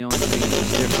The only thing that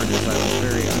was different is I was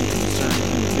very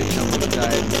unconcerned when the bitch almost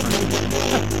died in front of me.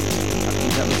 I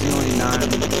think that was the only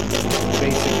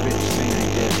non-basic bitch thing I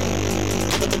did.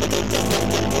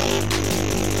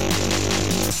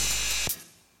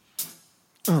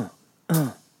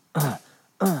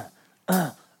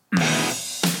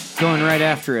 Going right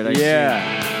after it, I see.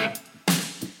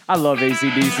 I love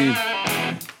AC/DC.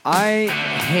 I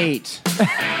hate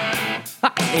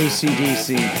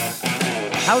AC/DC.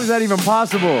 How is that even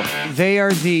possible? They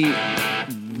are the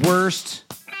worst,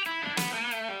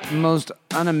 most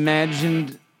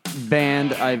unimagined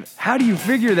band I've... How do you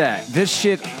figure that? This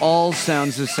shit all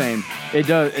sounds the same. It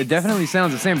does. It definitely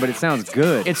sounds the same, but it sounds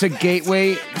good. It's a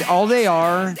gateway. All they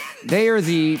are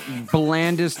the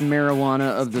blandest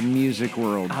marijuana of the music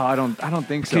world. Oh, I don't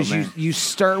think so, man. Because you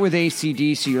start with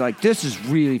AC/DC, you're like, this is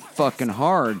really fucking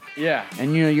hard. Yeah.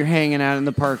 And you're hanging out in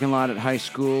the parking lot at high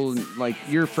school, and like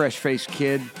you're a fresh-faced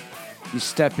kid. You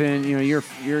step in, you're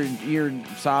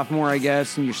sophomore, I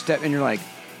guess, and you're like,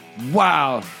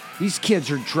 wow, these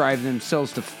kids are driving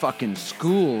themselves to fucking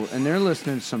school, and they're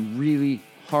listening to some really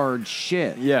hard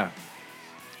shit. Yeah.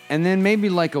 And then maybe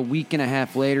like a week and a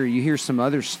half later, you hear some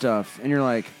other stuff, and you're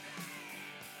like,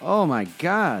 oh my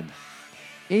God,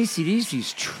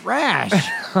 AC/DC's trash.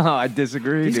 I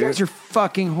disagree, These dude. guys are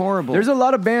fucking horrible. There's a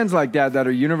lot of bands like that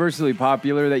are universally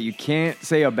popular that you can't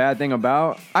say a bad thing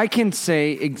about. I can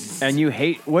say... And you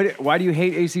hate... Why do you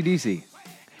hate AC/DC?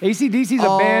 AC/DC's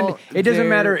a band... It doesn't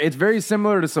matter. It's very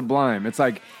similar to Sublime. It's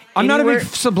like... I'm not a big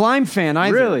Sublime fan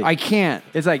either. Really? I can't.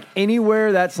 It's like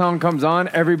anywhere that song comes on,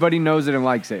 everybody knows it and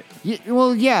likes it.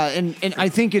 Yeah, and I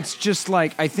think it's just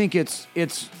like... I think it's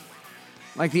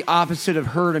like the opposite of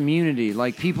herd immunity.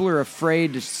 Like, people are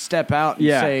afraid to step out and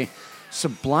say,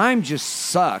 Sublime just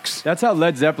sucks. That's how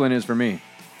Led Zeppelin is for me.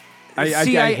 I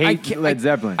hate Led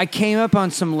Zeppelin. I came up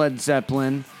on some Led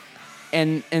Zeppelin,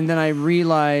 and then I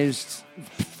realized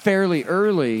fairly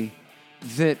early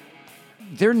that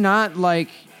they're not like...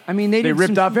 I mean, they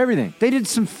ripped off everything. They did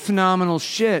some phenomenal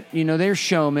shit. They're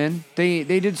showmen. They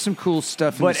did some cool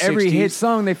stuff in the 60s. But every hit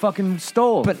song they fucking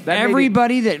stole. But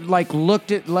everybody that like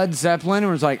looked at Led Zeppelin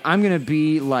and was like, I'm going to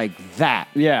be like that.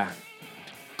 Yeah.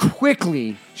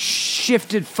 Quickly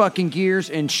shifted fucking gears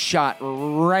and shot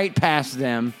right past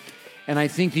them. And I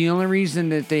think the only reason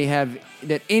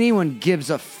that anyone gives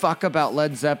a fuck about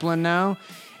Led Zeppelin now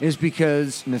is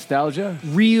because nostalgia.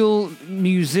 Real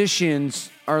musicians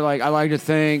are like, I like to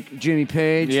thank Jimmy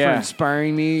Page for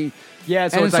inspiring me. Yeah,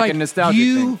 so it's like a nostalgia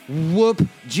thing. You whoop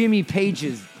Jimmy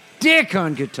Page's dick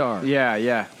on guitar. Yeah,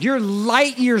 yeah. You're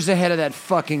light years ahead of that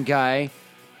fucking guy.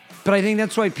 But I think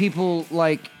that's why people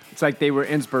like... It's like they were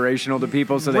inspirational to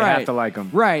people, so they have to like them.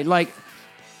 Right, like,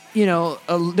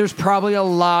 there's probably a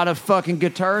lot of fucking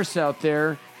guitarists out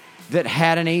there that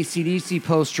had an AC/DC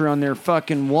poster on their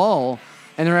fucking wall,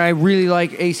 and I really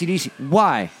like AC/DC.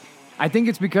 Why? I think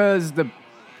it's because the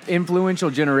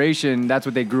influential generation, that's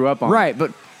what they grew up on. Right,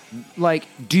 but like,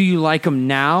 do you like them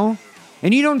now?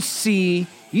 And you don't see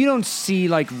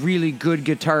like really good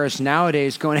guitarists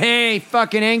nowadays going, hey,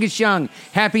 fucking Angus Young,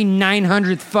 happy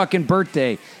 900th fucking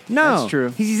birthday. No. That's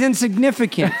true. He's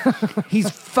insignificant.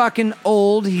 He's fucking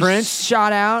old. He's Prince?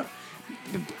 shot out.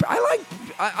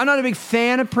 I'm not a big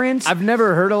fan of Prince. I've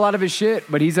never heard a lot of his shit,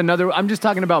 but he's another... I'm just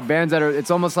talking about bands that are... It's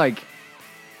almost like...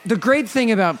 The great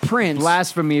thing about Prince...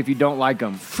 Blasphemy if you don't like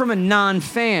him. From a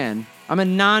non-fan... I'm a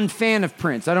non-fan of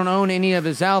Prince. I don't own any of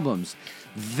his albums.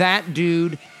 That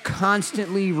dude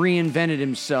constantly reinvented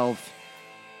himself.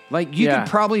 Like, you could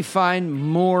probably find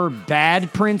more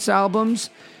bad Prince albums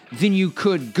than you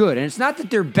could good. And it's not that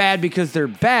they're bad because they're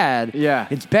bad. Yeah.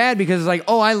 It's bad because it's like,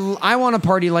 oh, I want to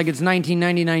party like it's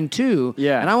 1999 too.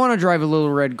 Yeah. And I want to drive a little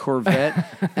red Corvette.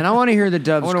 And I want to hear the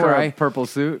doves I want to cry. wear a purple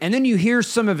suit. And then you hear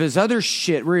some of his other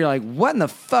shit where you're like, what in the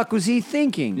fuck was he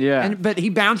thinking? Yeah. But he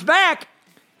bounced back.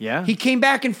 Yeah. He came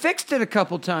back and fixed it a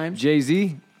couple times.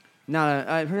 Jay-Z.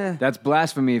 No, That's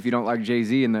blasphemy if you don't like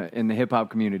Jay-Z in the hip hop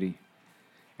community.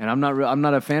 And I'm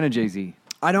not a fan of Jay-Z.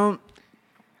 I don't.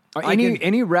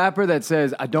 Any rapper that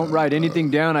says I don't write anything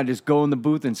down, I just go in the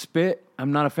booth and spit,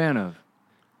 I'm not a fan of.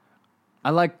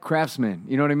 I like craftsmen.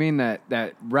 You know what I mean?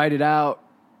 That write it out,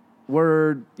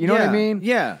 word. You know what I mean?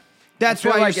 Yeah. That's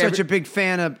feel why like you're such a big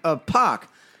fan of Pac.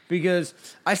 Because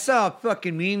I saw a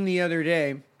fucking meme the other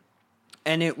day,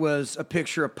 and it was a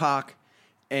picture of Pac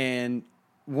and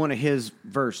one of his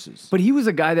verses. But he was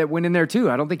a guy that went in there too.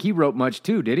 I don't think he wrote much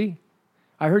too, did he?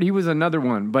 I heard he was another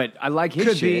one, but I like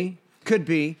his shit. Could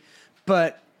be.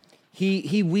 But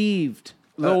he weaved.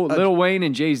 Lil Wayne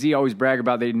and Jay-Z always brag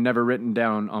about they'd never written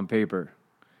down on paper.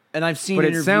 And I've seen But it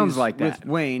interviews sounds like that. with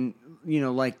Wayne.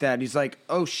 like that. He's like,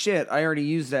 oh shit, I already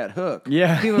used that hook.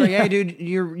 Yeah. People are like, hey dude,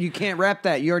 you can't rap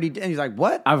that. You already did. And he's like,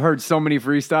 what? I've heard so many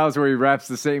freestyles where he raps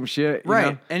the same shit.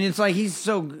 Right. Know? And it's like he's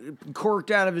so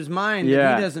corked out of his mind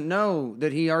that he doesn't know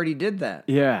that he already did that.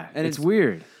 Yeah. And it's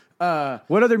weird.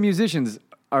 What other musicians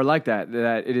are like that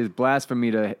it is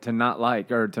blasphemy to not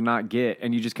like or to not get,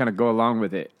 and you just kind of go along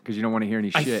with it because you don't want to hear any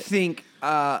shit? I think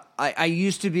I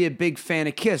used to be a big fan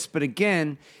of Kiss, but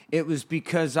again, it was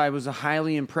because I was a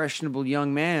highly impressionable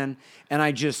young man, and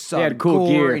I just saw cool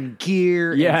gore and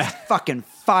gear and fucking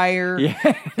fire.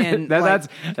 Yeah, and that's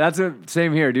the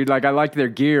same here, dude. Like I liked their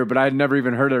gear, but I had never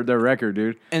even heard their record,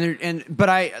 dude. But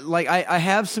I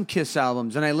have some Kiss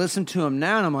albums, and I listen to them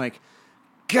now, and I'm like,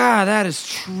 God, that is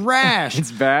trash.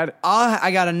 It's bad.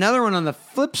 I got another one on the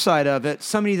flip side of it.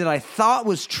 Somebody that I thought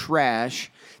was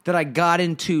trash that I got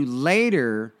into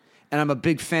later, and I'm a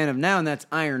big fan of now, and that's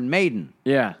Iron Maiden.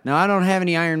 Yeah. Now, I don't have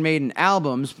any Iron Maiden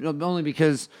albums, only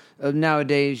because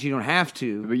nowadays you don't have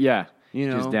to. But yeah,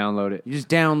 just download it. You just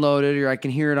download it, or I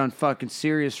can hear it on fucking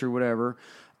Sirius or whatever.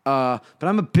 But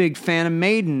I'm a big fan of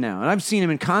Maiden now, and I've seen him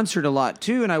in concert a lot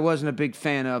too, and I wasn't a big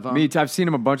fan of him. I've seen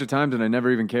him a bunch of times, and I never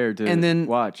even cared to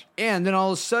watch. Yeah, and then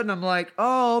all of a sudden I'm like,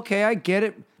 oh, okay, I get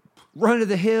it. Run to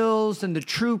the Hills and The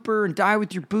Trooper and Die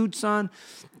with Your Boots On.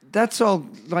 That's all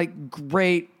like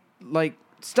great like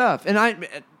stuff, but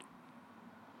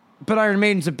Iron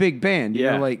Maiden's a big band, you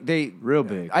know, like real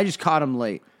big. I just caught them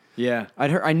late. Yeah,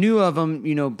 I knew of them,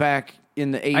 back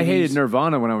in the 80s. I hated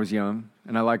Nirvana when I was young,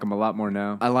 and I like them a lot more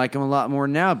now. I like them a lot more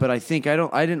now, but I think I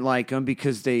didn't like them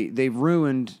because they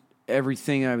ruined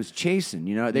everything I was chasing.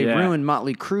 They ruined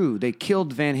Motley Crue. They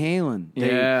killed Van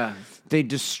Halen. They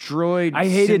destroyed. I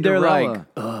hated Cinderella. their like,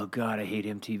 oh God, I hate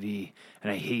MTV and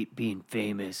I hate being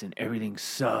famous and everything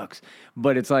sucks.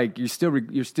 But it's like you're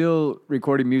still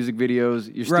recording music videos.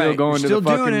 You're still going to the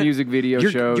fucking music video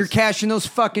shows. You're cashing those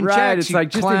fucking checks. Right? It's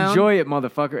like just enjoy it,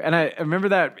 motherfucker. And I remember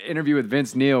that interview with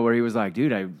Vince Neil where he was like,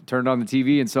 dude, I turned on the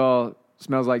TV and saw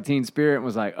Smells Like Teen Spirit and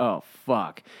was like, oh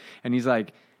fuck. And he's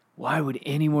like, why would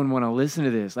anyone want to listen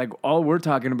to this? Like, all we're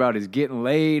talking about is getting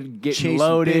laid, getting chasing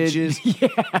loaded,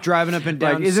 bitches, driving up and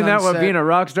down. Like, isn't that what being a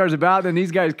rock star is about? Then these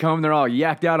guys come, they're all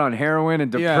yacked out on heroin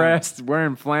and depressed,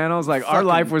 wearing flannels. Like, our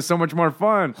life was so much more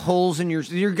fun. Holes in your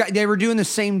they were doing the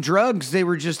same drugs. They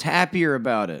were just happier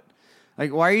about it.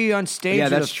 Like, why are you on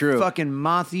stage with a fucking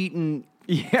moth-eaten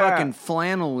fucking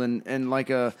flannel and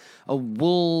like a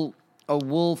wool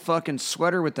fucking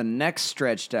sweater with the neck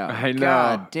stretched out? I know.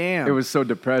 God damn. It was so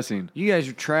depressing. You guys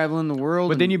are traveling the world.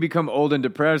 But then you become old and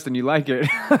depressed and you like it.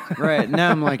 Right.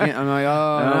 Now I'm like,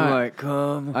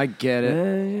 come. I get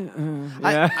it.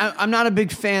 I'm not a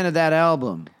big fan of that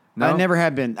album. No? I never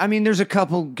have been. I mean, there's a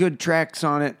couple good tracks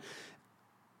on it.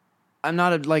 I'm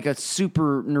not like a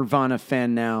super Nirvana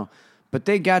fan now, but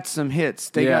they got some hits.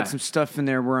 They got some stuff in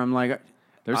there where I'm like,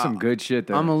 there's some good shit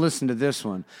there. I'm going to listen to this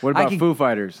one. What about Foo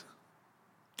Fighters?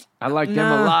 I like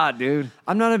them a lot, dude.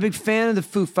 I'm not a big fan of the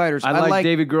Foo Fighters. I like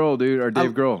David Grohl, dude, or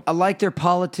Dave Grohl. I like their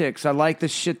politics. I like the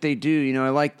shit they do. I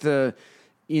like the,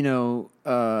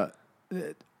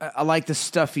 I like the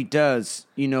stuff he does.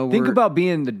 Think about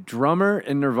being the drummer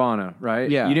in Nirvana, right?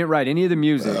 Yeah. You didn't write any of the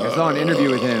music. I saw an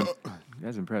interview with him.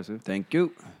 That's impressive. Thank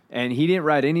you. And he didn't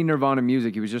write any Nirvana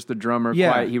music. He was just the drummer.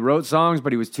 Yeah. Quiet. He wrote songs,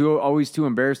 but he was always too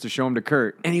embarrassed to show them to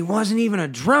Kurt. And he wasn't even a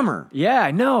drummer. Yeah,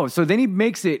 I know. So then he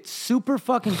makes it super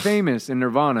fucking famous in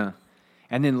Nirvana.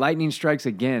 And then lightning strikes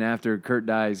again after Kurt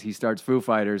dies. He starts Foo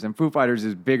Fighters. And Foo Fighters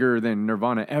is bigger than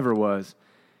Nirvana ever was,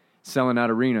 selling out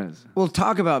arenas. Well,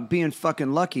 talk about being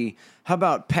fucking lucky. How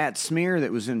about Pat Smear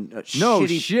that was in a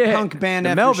shitty punk band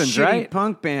the after Melvins, shitty right?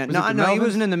 punk band? No, he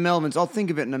wasn't in the Melvins. I'll think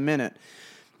of it in a minute.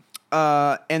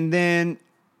 And then,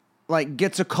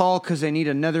 gets a call because they need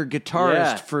another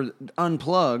guitarist for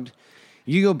Unplugged.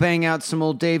 You go bang out some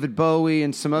old David Bowie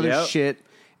and some other shit,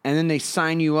 and then they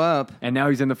sign you up. And now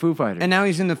he's in the Foo Fighters. And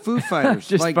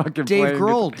Just fucking Dave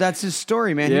Grohl, that's his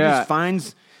story, man. Yeah. He just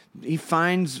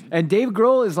finds... And Dave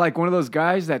Grohl is like one of those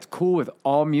guys that's cool with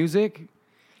all music.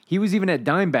 He was even at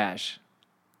Dime Bash.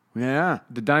 Yeah.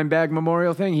 The Dimebag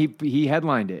Memorial thing, he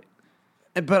headlined it.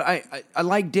 But I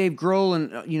like Dave Grohl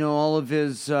and all of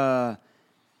his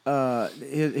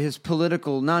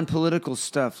political, non-political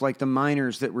stuff, like the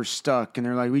miners that were stuck, and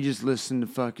they're like, we just listened to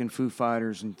fucking Foo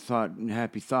Fighters and thought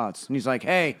happy thoughts. And he's like,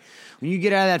 hey, when you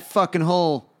get out of that fucking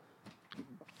hole,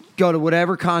 go to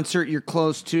whatever concert you're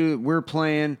close to, we're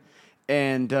playing,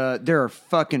 and there are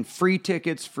fucking free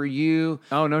tickets for you.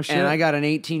 Oh, no shit. And I got an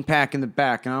 18-pack in the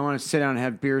back, and I want to sit down and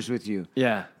have beers with you.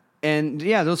 Yeah. And,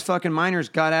 those fucking miners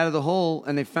got out of the hole,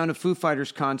 and they found a Foo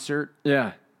Fighters concert.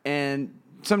 Yeah. And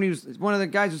one of the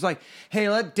guys was like, hey,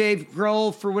 let Dave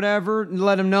Grohl for whatever and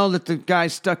let him know that the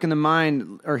guys stuck in the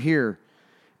mine are here.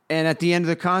 And at the end of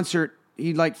the concert,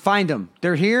 he'd like find them.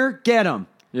 They're here, get them.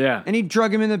 Yeah. And he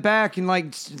drug him in the back and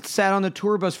like sat on the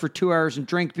tour bus for 2 hours and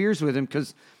drank beers with him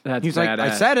because he's like,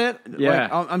 I said it. Yeah.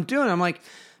 Like, I'm doing it. I'm like,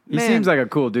 he seems like a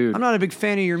cool dude. I'm not a big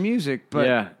fan of your music,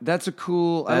 but that's a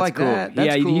cool. I like cool. that.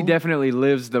 That's cool. He definitely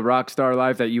lives the rock star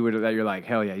life that you're like,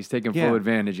 hell yeah, he's taking full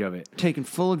advantage of it. Taking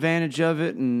full advantage of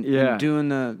it and doing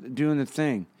the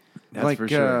thing. That's like for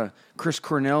sure. Chris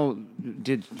Cornell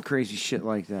did crazy shit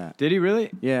like that. Did he really?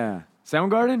 Yeah.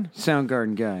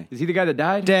 Soundgarden guy. Is he the guy that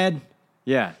died? Dead.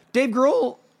 Yeah. Dave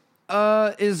Grohl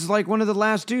is like one of the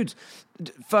last dudes.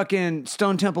 Fucking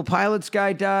Stone Temple Pilots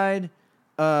guy died.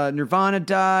 Nirvana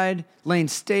died. Lane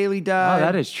Staley died. Oh,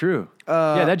 that is true.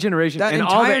 That generation. That and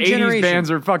all the 80s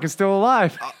bands are fucking still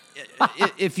alive.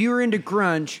 If you were into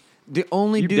grunge, the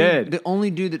only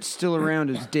dude that's still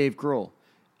around is Dave Grohl.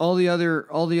 All the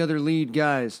other lead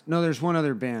guys. No, there's one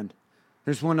other band.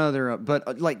 There's one other,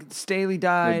 but like Staley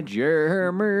died.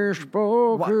 Jeremy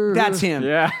Spoker. That's him.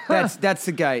 Yeah, that's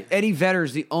the guy. Eddie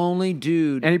Vedder's the only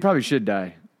dude, and he probably should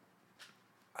die.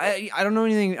 I don't know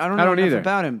anything. I don't know enough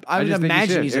about him. I would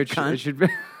imagine he's a cunt. It should be.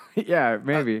 Yeah,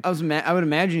 maybe. I would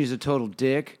imagine he's a total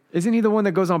dick. Isn't he the one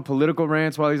that goes on political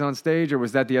rants while he's on stage, or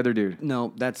was that the other dude?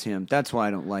 No, that's him. That's why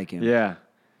I don't like him. Yeah.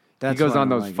 He goes on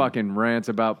those fucking rants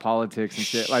about politics and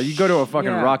shit. Like, you go to a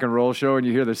fucking rock and roll show and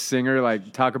you hear the singer,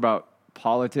 like, talk about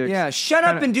politics. Yeah, shut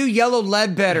up and do Yellow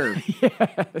Ledbetter.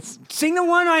 Yes. Sing the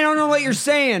one I don't know what you're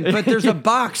saying, but there's a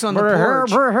box on the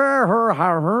porch.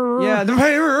 Yeah, the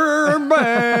paper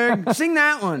bag. Sing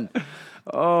that one.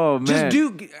 Oh,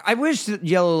 man. I wish that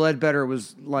Yellow Ledbetter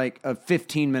was like a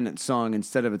 15-minute song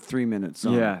instead of a 3-minute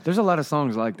song. Yeah, there's a lot of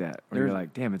songs like that where you're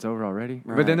like, damn, it's over already.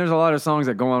 Right. But then there's a lot of songs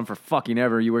that go on for fucking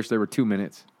ever. You wish they were 2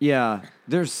 minutes. Yeah,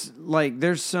 there's some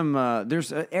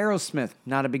Aerosmith.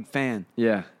 Not a big fan.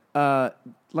 Yeah.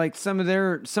 Like some of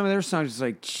their songs is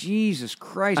like, Jesus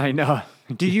Christ. I know.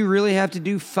 Did you really have to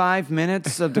do 5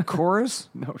 minutes of the chorus?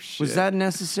 No shit. Was that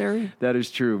necessary? That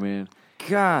is true, man.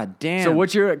 God damn. So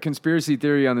what's your conspiracy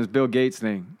theory on this Bill Gates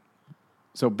thing?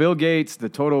 So Bill Gates, the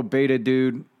total beta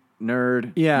dude,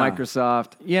 nerd,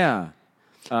 Microsoft. Yeah.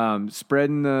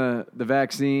 Spreading the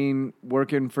vaccine,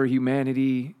 working for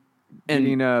humanity,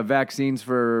 getting vaccines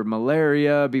for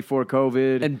malaria before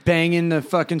COVID. And banging the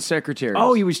fucking secretaries.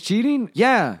 Oh, he was cheating?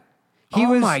 Yeah.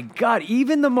 My God.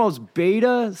 Even the most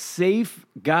beta safe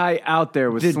guy out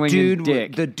there was slinging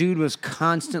dick. The dude was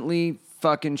constantly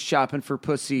fucking shopping for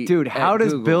pussy. Dude, how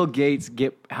does Bill Gates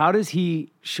how does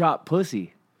he shop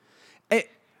pussy?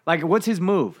 Like, what's his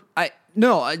move?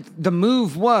 The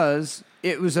move was,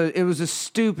 it was a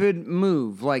stupid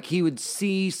move. Like, he would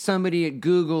see somebody at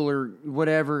Google or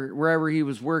whatever, wherever he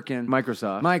was working.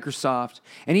 Microsoft.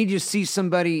 And he'd just see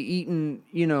somebody eating,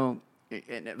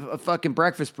 a fucking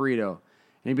breakfast burrito. And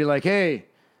he'd be like, hey,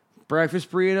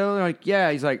 breakfast burrito? They're like,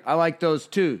 yeah. He's like, I like those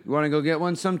too. You want to go get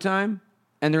one sometime?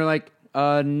 And they're like,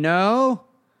 no,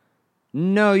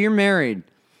 you're married.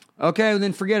 Okay, well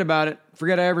then forget about it.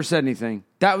 Forget I ever said anything.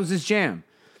 That was his jam.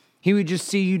 He would just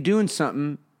see you doing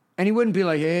something, and he wouldn't be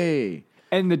like, hey.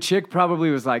 And the chick probably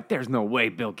was like, there's no way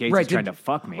Bill Gates is trying to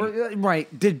fuck me.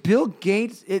 Right. Did Bill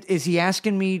Gates, is he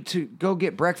asking me to go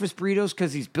get breakfast burritos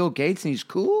because he's Bill Gates and he's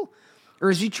cool? Or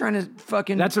is he trying to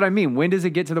fucking... That's what I mean. When does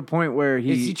it get to the point where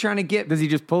Is he trying to get... Does he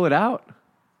just pull it out?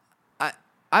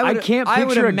 I can't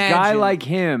picture a guy like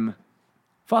him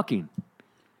fucking.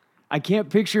 I can't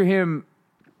picture him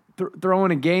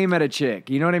throwing a game at a chick.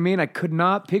 You know what I mean? I could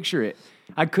not picture it.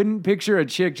 I couldn't picture a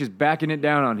chick just backing it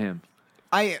down on him.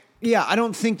 I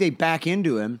don't think they back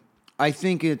into him. I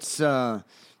think it's... How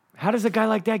does a guy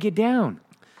like that get down?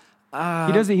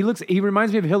 He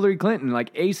reminds me of Hillary Clinton,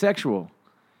 like asexual.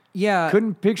 Yeah.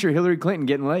 Couldn't picture Hillary Clinton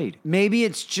getting laid. Maybe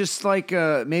it's just like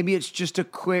a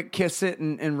quick kiss it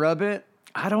and rub it.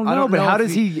 I don't know, but how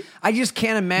does he... I just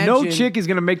can't imagine... No chick is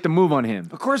going to make the move on him.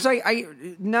 Of course, I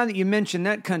now that you mention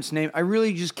that cunt's name, I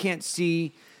really just can't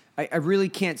see... I really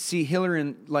can't see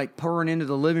Hillary like pouring into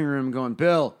the living room going,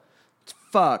 Bill, it's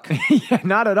fuck. Yeah,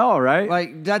 not at all, right?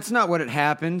 Like, that's not what it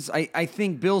happens. I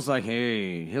think Bill's like,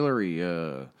 hey, Hillary,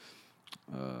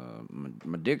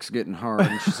 my dick's getting hard.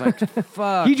 And she's like,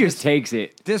 fuck. He just takes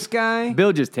it. This guy?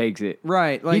 Bill just takes it.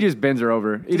 Right. Like, he just bends her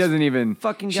over. He doesn't even...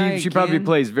 Fucking guy She probably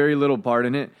plays very little part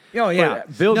in it. Oh, yeah.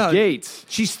 But Bill Gates.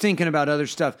 She's thinking about other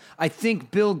stuff. I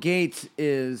think Bill Gates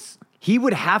is... He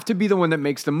would have to be the one that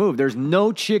makes the move. There's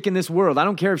no chick in this world. I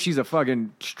don't care if she's a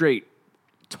fucking straight,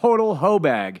 total hoe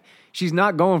bag. She's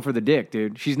not going for the dick,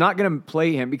 dude. She's not going to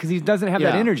play him because he doesn't have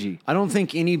that energy. I don't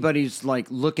think anybody's like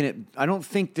looking at... I don't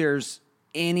think there's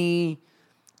any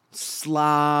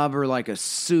slob or like a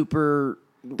super.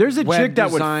 There's a chick that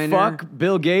designer. would fuck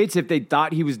Bill Gates if they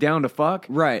thought he was down to fuck.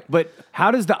 Right. But how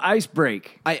does the ice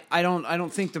break? I don't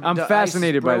think I'm the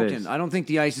fascinated ice is by broken. this. I don't think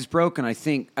the ice is broken. I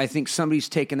think somebody's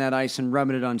taking that ice and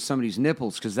rubbing it on somebody's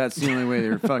nipples because that's the only way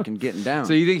they're fucking getting down.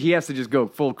 So you think he has to just go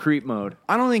full creep mode?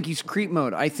 I don't think he's creep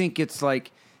mode. I think it's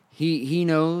like he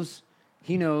knows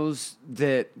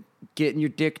that getting your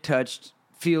dick touched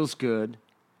feels good.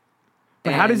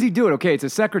 But how does he do it? Okay, it's a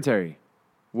secretary.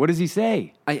 What does he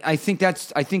say? I think that's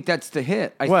the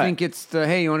hit. I What? think it's the,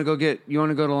 hey, you want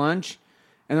to go to lunch?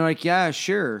 And they're like, yeah,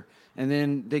 sure. And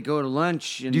then they go to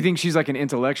lunch. And Do you think she's like an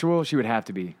intellectual? She would have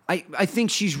to be. I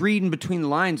think she's reading between the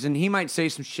lines, and he might say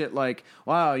some shit like,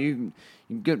 wow, you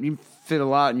fit a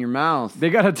lot in your mouth. They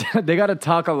gotta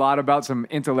talk a lot about some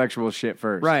intellectual shit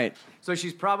first. Right. So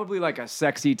she's probably like a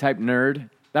sexy type nerd.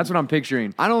 That's what I'm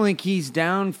picturing. I don't think he's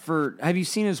down for, have you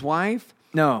seen his wife?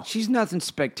 No. She's nothing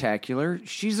spectacular.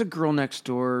 She's a girl next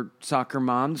door soccer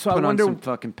mom. So I put wonder- on some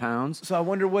fucking pounds. So I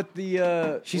wonder what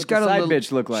the She's what got the a side little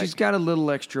bitch look like. She's got a little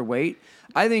extra weight.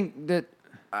 I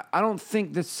don't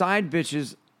think the side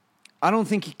bitches. I don't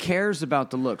think he cares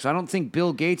about the looks. I don't think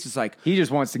Bill Gates is like, He just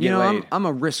wants to get I'm laid.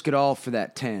 gonna risk it all for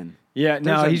that 10. Yeah,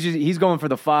 no, There's he's going for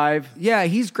the 5. Yeah,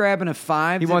 he's grabbing a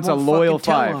 5. He that wants a won't loyal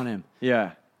fucking tell 5 on him.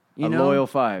 Yeah, You a know? loyal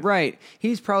 5. Right.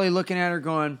 He's probably looking at her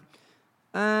going,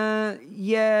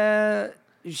 yeah,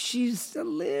 she's a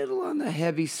little on the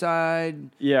heavy side.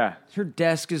 Yeah, Her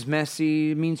desk is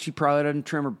messy. It means she probably doesn't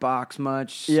trim her box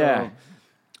much. So Yeah.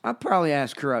 I'll probably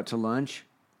ask her out to lunch.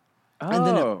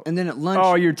 Oh, And then at lunch.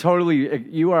 Oh,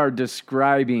 you are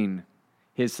describing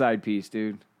his side piece,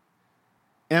 dude.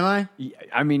 Am I?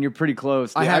 I mean, you're pretty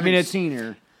close. I dude. haven't it's seen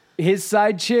her. his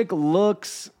side chick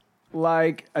looks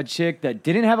like a chick that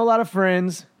didn't have a lot of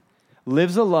friends,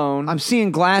 lives alone, I'm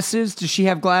seeing glasses. Does she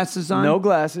have glasses on? no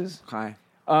glasses, Okay.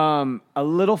 a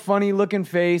little funny looking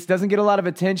face, doesn't get a lot of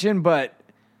attention, but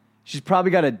she's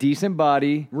probably got a decent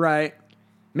body. Right.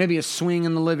 Maybe a swing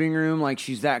in the living room, like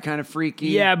she's that kind of freaky.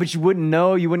 Yeah, but you wouldn't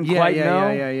know. You wouldn't quite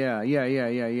know.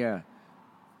 Yeah.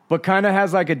 But kind of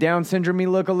has like a Down syndrome-y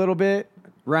look a little bit.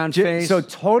 Round face. So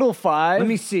total 5. Let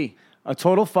me see. A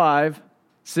total 5,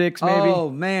 6 maybe. Oh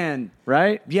man.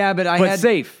 Right? Yeah, but But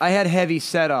safe. I had heavy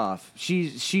set off.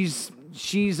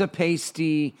 She's a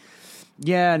pasty.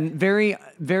 Yeah, very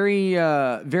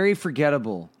very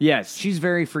forgettable. Yes. She's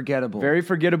very forgettable. Very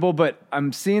forgettable, but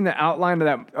I'm seeing the outline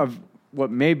of what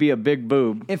may be a big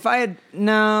boob. If I had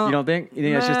no, You don't think? You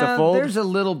think that's just a Nah, fold? There's a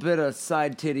little bit of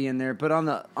side titty in there, but on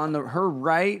the her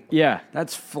right, Yeah,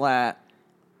 that's flat.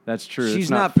 that's true. She's It's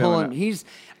not filling pulling. it.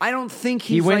 I don't think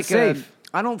he's went like safe.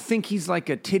 I don't think he's like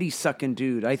a titty sucking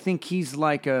dude. I think he's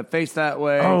like a face that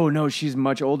way. Oh, no, she's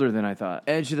much older than I thought.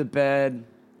 Edge of the bed.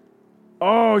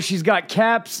 Oh, she's got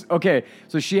caps. Okay,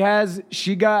 so she got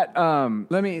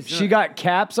she got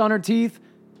caps on her teeth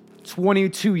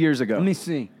 22 years ago. Let me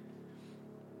see.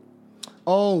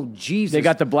 Oh Jesus! They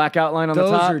got the black outline on those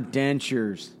the top. are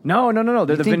dentures. No.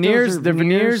 They're the think veneers. those are The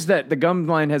veneers veneers that the gum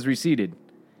line has receded.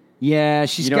 Yeah,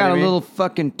 she's You know got what I a mean? little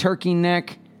fucking turkey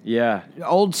neck. Yeah,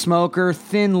 Old smoker,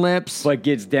 thin lips, but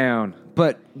gets down.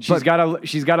 but She's got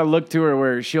a look to her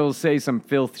where she'll say some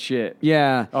filth shit.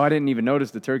 yeah. Oh, I didn't even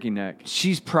notice the turkey neck.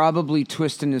 She's probably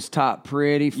twisting his top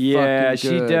pretty Yeah, fucking she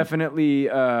good. definitely.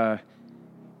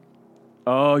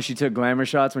 She took glamour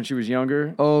shots when she was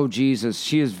younger. Oh Jesus,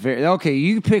 she is very okay.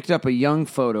 You picked up a young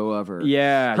photo of her.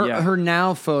 Yeah, her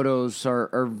now photos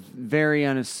are very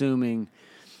unassuming.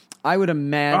 I would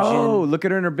imagine. Oh, look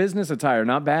at her in her business attire.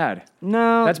 Not bad.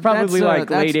 No, That's probably like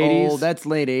that's late 80s. old. That's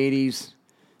late 80s.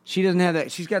 She doesn't have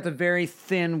that. She's got the very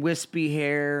thin, wispy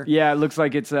hair. Yeah, it looks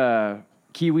like it's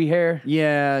kiwi hair.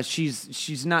 Yeah,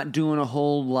 she's not doing a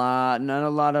whole lot. Not a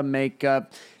lot of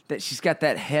makeup. That she's got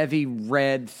that heavy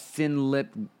red, thin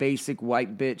lip, basic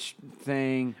white bitch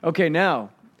thing. Okay, now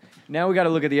we got to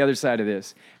look at the other side of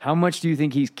this. How much do you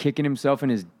think he's kicking himself in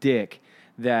his dick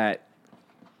that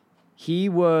he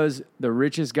was the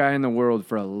richest guy in the world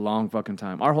for a long fucking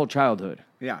time, our whole childhood?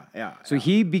 Yeah. So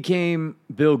he became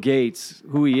Bill Gates,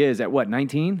 who he is, at what,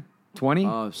 19, 20?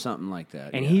 Oh, something like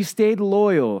that. And yeah. he stayed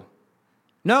loyal.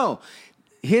 No,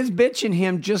 his bitch and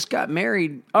him just got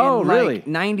married. Oh, in really? Like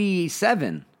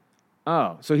 97.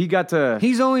 Oh, so he got to...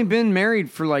 He's only been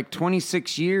married for like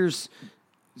 26 years.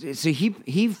 So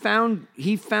he found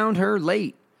her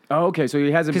late. Oh, okay, so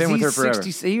he hasn't been with her he's forever.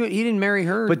 60, he didn't marry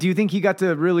her. But do you think he got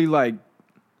to really, like...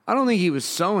 I don't think he was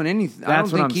sewing anything. I don't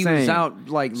That's what think I'm he saying. was out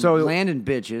like So- landing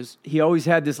bitches. He always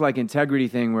had this, like, integrity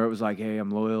thing where it was like, hey, I'm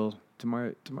loyal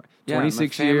 26 I'm a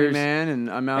family years, man, and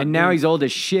I'm out. and now doing he's old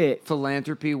as shit.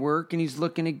 philanthropy work, and he's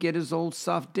looking to get his old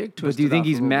soft dick twisted. But do you think off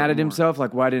he's a little mad bit at more. himself?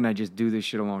 Like, why didn't I just do this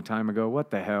shit a long time ago?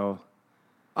 What the hell?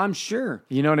 I'm sure.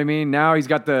 You know what I mean? Now he's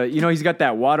got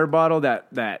that water bottle,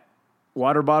 that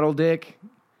water bottle dick.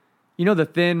 You know the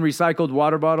thin recycled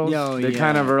water bottles? They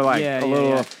kind of are like a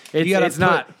little. Yeah. It's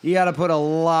not. You got to put a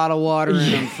lot of water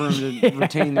in them for them to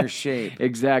retain their shape.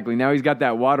 Exactly. Now he's got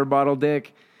that water bottle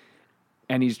dick,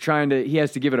 and he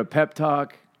has to give it a pep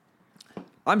talk.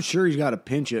 I'm sure he's got to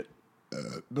pinch it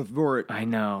before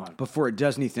it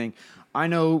does anything. I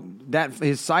know that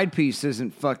his side piece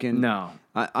isn't fucking. No.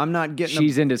 I'm not getting.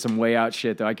 She's into some way out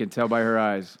shit, though. I can tell by her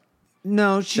eyes.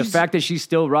 No, The fact that she's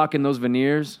still rocking those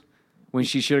veneers when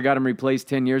she should have got them replaced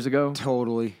 10 years ago.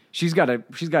 Totally. She's got a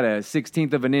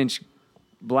 16th of an inch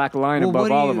black line above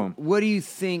all of them. What do you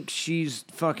think she's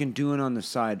fucking doing on the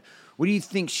side? What do you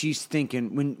think she's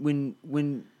thinking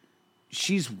when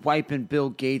she's wiping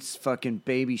Bill Gates' fucking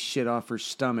baby shit off her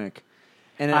stomach?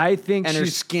 And her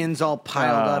skin's all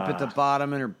piled up at the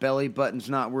bottom, and her belly button's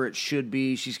not where it should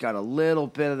be. She's got a little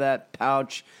bit of that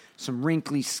pouch, some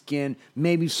wrinkly skin,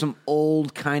 maybe some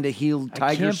old kind of healed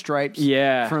tiger stripes.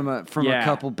 From a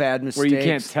couple bad mistakes. Where you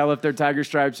can't tell if they're tiger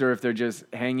stripes or if they're just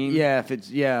hanging.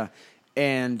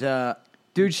 And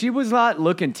dude, she was not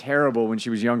looking terrible when she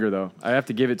was younger, though. I have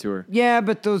to give it to her. Yeah,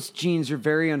 but those jeans are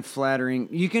very unflattering.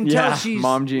 You can tell she's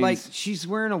mom jeans. Like she's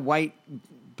wearing a white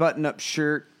button-up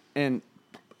shirt and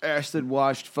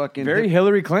acid-washed fucking very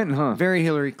Hillary Clinton, huh? Very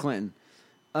Hillary Clinton.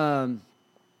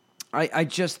 I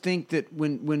just think that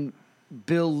when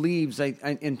Bill leaves, I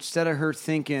instead of her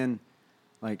thinking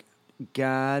like,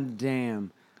 God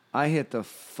damn, I hit the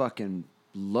fucking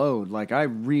load. Like I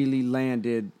really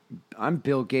landed. I'm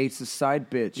Bill Gates'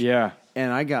 side bitch. Yeah.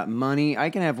 And I got money.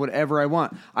 I can have whatever I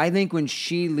want. I think when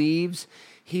she leaves,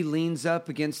 she leans up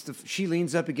against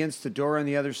the door on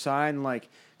the other side and like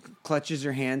clutches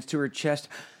her hands to her chest.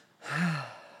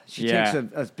 She takes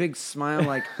a big smile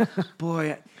like,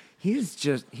 boy, he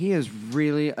is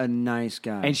really a nice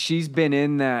guy. And she's been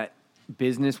in that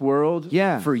business world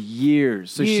for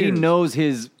years. So Years. she knows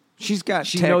his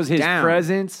down.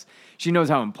 presence. She knows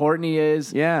how important he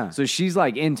is. Yeah. So she's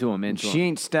like into him. She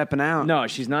ain't stepping out. No,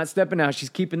 she's not stepping out. She's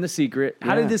keeping the secret.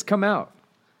 How did this come out?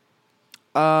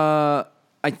 I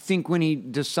think when he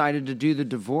decided to do the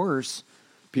divorce,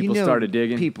 people started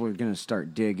digging. People are going to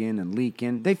start digging and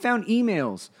leaking. They found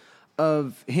emails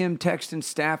of him texting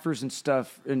staffers and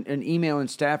stuff and emailing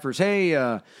staffers,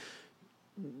 hey,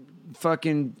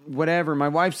 fucking whatever, my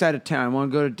wife's out of town.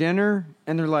 Want to go to dinner?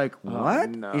 And they're like, what?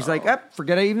 No. He's like,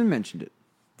 forget I even mentioned it.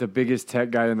 The biggest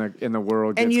tech guy in the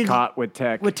world gets caught with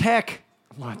tech. With tech.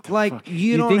 What the fuck?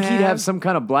 You don't think he'd have some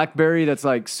kind of BlackBerry that's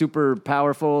like super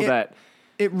powerful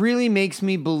It really makes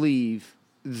me believe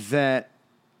that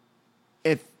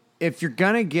if you're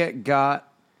gonna get got,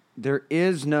 there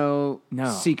is no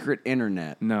secret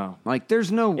internet. No. Like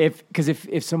there's no because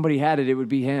if somebody had it, it would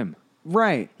be him.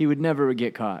 Right. He would never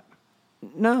get caught.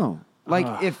 No.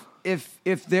 Like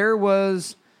if there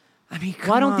was, I mean,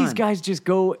 why don't these guys just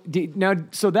go now?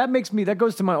 So that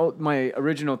goes to my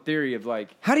original theory of like,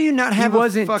 how do you not have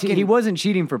he wasn't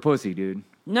cheating for pussy, dude.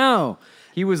 No,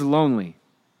 he was lonely.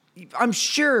 I'm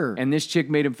sure. And this chick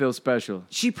made him feel special.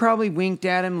 She probably winked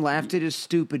at him, laughed at his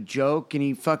stupid joke, and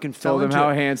he fucking told him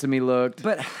how handsome he looked.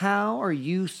 But how are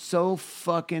you so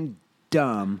fucking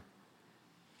dumb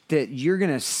that you're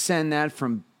gonna send that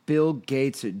from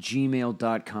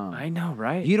BillGates@gmail.com? I know,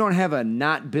 right? You don't have a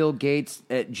not Bill Gates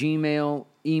at Gmail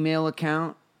email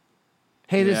account?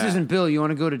 Hey, this isn't Bill. You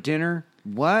want to go to dinner?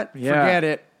 What? Yeah. Forget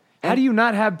it. How do you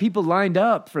not have people lined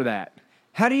up for that?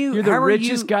 You're the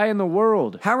richest guy in the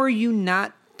world. How are you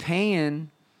not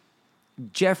paying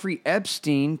Jeffrey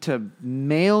Epstein to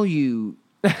mail you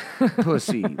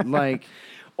pussy? Like,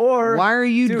 or why are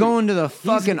you going to the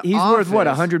fucking he's office? Worth what,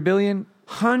 $100 billion?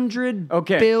 $100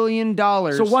 billion.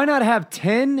 So why not have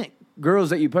 10 girls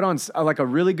that you put on like a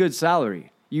really good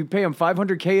salary? You pay them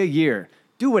 $500K a year.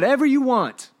 Do whatever you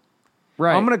want.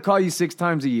 Right. I'm going to call you 6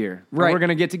 times a year. Right. We're going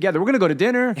to get together. We're going to go to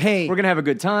dinner. Hey. We're going to have a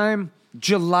good time.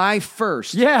 July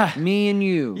 1st. Yeah. Me and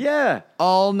you. Yeah.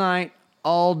 All night,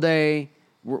 all day.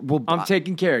 I'm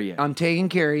taking care of you. I'm taking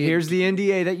care of you. Here's the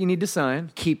NDA that you need to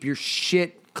sign. Keep your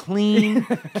shit clean.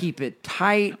 Keep it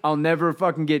tight. I'll never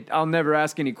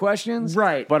ask any questions.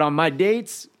 Right. But on my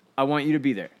dates, I want you to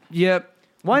be there. Yep.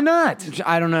 Why not?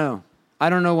 I don't know. I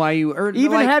don't know why you...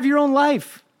 have your own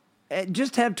life.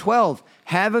 Just have 12.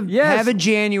 Have a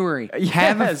January.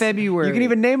 Have a February. You can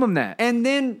even name them that. And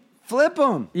then Flip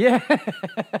them. Yeah.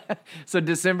 So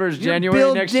December's January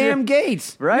Bill next year. damn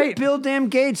Gates. Right. You're Bill damn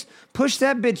Gates. Push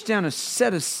that bitch down a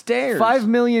set of stairs. $5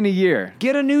 million a year.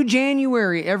 Get a new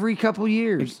January every couple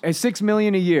years. $6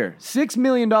 million a year. $6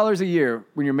 million a year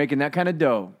when you're making that kind of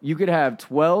dough. You could have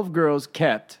 12 girls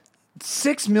kept.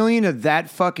 $6 million of that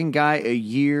fucking guy a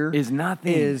year is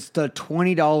nothing. Is the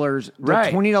 $20,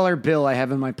 Right. $20 bill I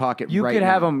have in my pocket. You right could now.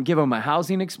 have them, give them a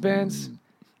housing expense,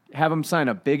 have them sign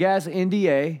a big ass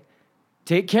NDA,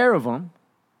 take care of them,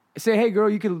 say, hey girl,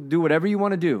 you can do whatever you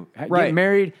want to do. Right. Get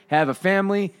married, have a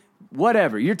family,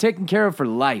 whatever. You're taken care of for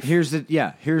life. Here's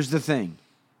the thing.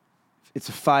 It's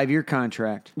a 5-year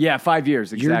contract. Yeah, 5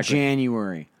 years, exactly. You're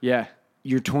January. Yeah.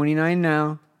 You're 29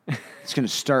 now. It's going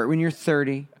to start when you're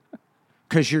 30.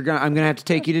 Because I'm going to have to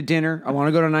take you to dinner. I want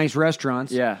to go to nice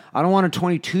restaurants. Yeah. I don't want a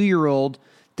 22-year-old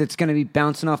that's going to be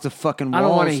bouncing off the fucking walls. I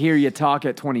don't want to hear you talk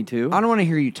at 22. I don't want to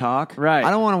hear you talk. Right.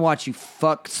 I don't want to watch you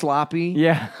fuck sloppy.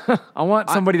 Yeah. I want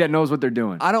somebody that knows what they're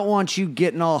doing. I don't want you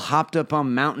getting all hopped up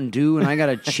on Mountain Dew and I got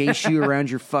to chase you around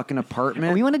your fucking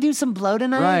apartment. We want to do some blow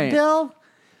tonight, Right. Bill?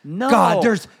 No.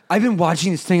 God, I've been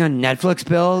watching this thing on Netflix,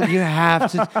 Bill. You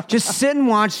have to just sit and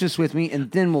watch this with me, and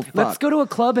then we'll fuck. Let's go to a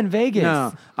club in Vegas.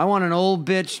 No, I want an old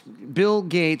bitch, Bill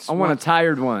Gates. I want a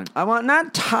tired one. I want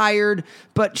not tired,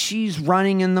 but she's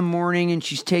running in the morning and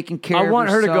she's taking care of herself. I want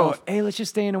her to go, hey, let's just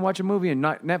stay in and watch a movie and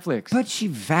not Netflix. But she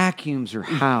vacuums her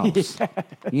house. Yes.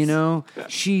 You know,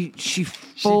 she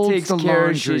folds she takes the care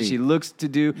laundry. of shit. She looks to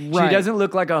do. Right. She doesn't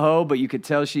look like a hoe, but you could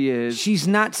tell she is. She's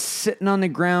not sitting on the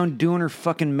ground doing her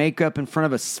fucking makeup in front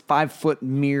of a 5-foot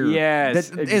mirror. Yes,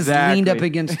 that is leaned up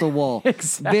against the wall.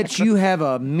 Exactly. Bitch, you have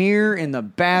a mirror in the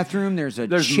bathroom. There's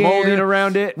chair. Molding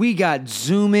around it. We got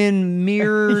zoom in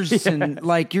mirrors and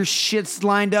like your shit's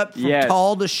lined up from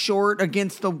tall to short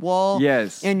against the wall.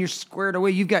 Yes. And you're squared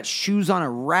away. You've got shoes on a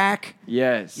rack.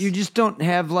 Yes. You just don't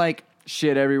have like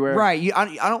shit everywhere. Right.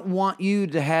 I don't want you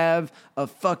to have a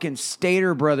fucking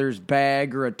Stater Brothers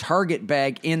bag or a Target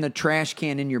bag in the trash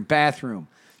can in your bathroom.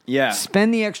 Yeah.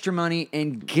 Spend the extra money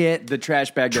and get the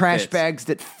trash bags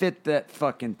that fit that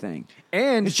fucking thing.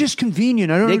 And it's just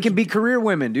convenient. They can be career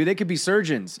women, dude. They could be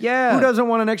surgeons. Yeah. Who doesn't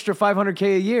want an extra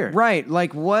 $500K a year? Right.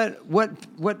 Like what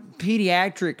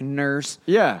pediatric nurse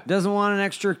doesn't want an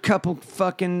extra couple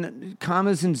fucking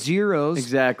commas and zeros?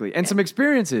 Exactly. And some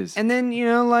experiences. And then,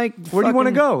 like where do you want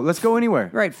to go? Let's go anywhere.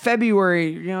 Right.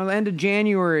 February, the end of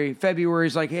January, February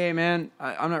is like, hey man,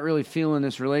 I'm not really feeling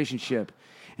this relationship.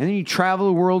 And then you travel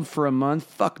the world for a month,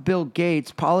 fuck Bill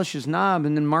Gates, polish his knob,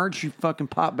 and then March you fucking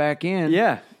pop back in.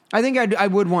 Yeah. I think I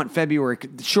would want February,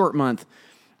 short month.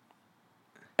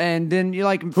 And then you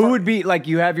like... Who would be, like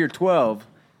you have your 12,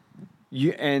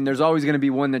 and there's always going to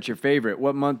be one that's your favorite.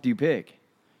 What month do you pick?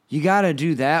 You got to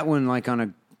do that one like on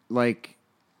a, like...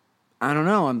 I don't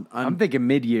know. I'm thinking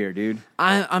mid-year, dude.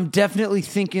 I'm definitely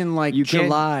thinking like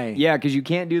July. Yeah, because you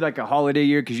can't do like a holiday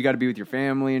year because you got to be with your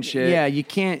family and shit. Yeah, you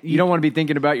can't. You don't want to be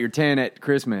thinking about your 10 at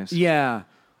Christmas. Yeah,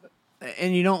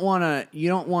 and you don't want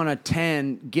a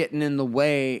 10 getting in the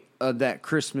way of that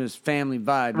Christmas family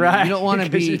vibe. Right. You don't want to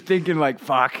be you're thinking like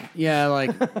fuck. Yeah, like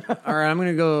all right, I'm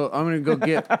gonna go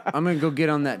get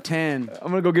on that 10. I'm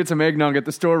gonna go get some eggnog at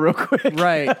the store real quick.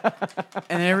 Right.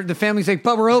 And the family's like,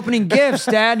 but we're opening gifts,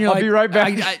 Dad. And you're I'll like, be right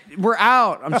back. We're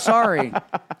out. I'm sorry.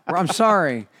 I'm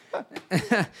sorry.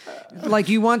 Like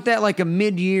you want that like a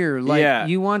mid-year. Like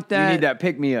you want that. You need that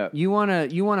pick me up. You want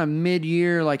a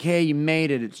mid-year like, hey, you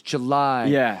made it. It's July.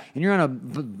 Yeah. And you're on a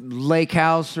lake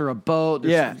house or a boat.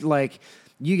 Like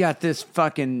you got this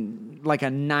fucking like a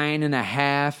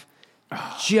 9.5.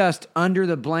 Just under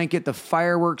the blanket, the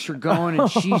fireworks are going,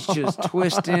 and she's just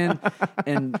twisting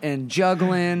and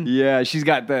juggling. Yeah, she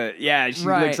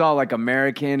looks all like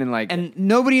American and like, and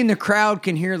nobody in the crowd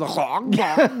can hear the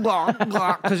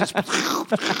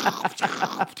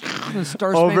because it's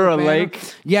over a lake.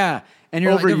 Yeah, and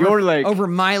you're over like, your lake, over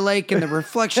my lake, and the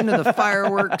reflection of the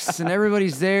fireworks, and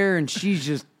everybody's there, and she's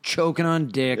just choking on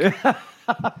dick.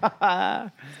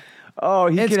 Oh,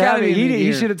 he could have it.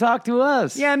 He should have talked to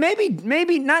us. Yeah,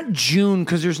 maybe not June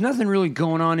because there's nothing really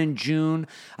going on in June.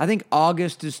 I think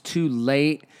August is too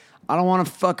late. I don't want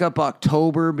to fuck up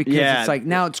October because it's like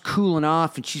now it's cooling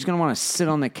off and she's going to want to sit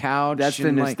on the couch. That's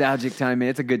the nostalgic time.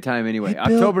 It's a good time anyway. Hey,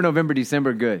 Bill, October, November,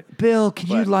 December, good. Bill, can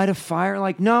you light a fire?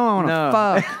 Like, no, I want to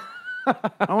fuck.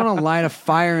 I want to light a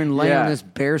fire and lay on this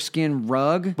bearskin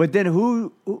rug. But then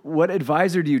what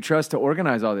advisor do you trust to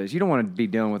organize all this? You don't want to be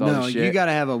dealing with all this shit. No, you got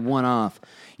to have a one-off.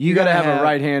 You got to have a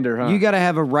right-hander, huh? You got to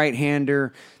have a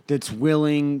right-hander that's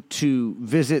willing to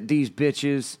visit these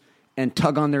bitches and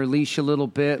tug on their leash a little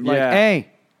bit. Like, hey,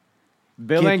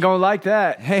 Bill ain't gonna like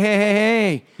that.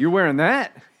 Hey. You're wearing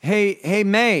that? Hey,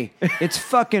 May. It's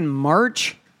fucking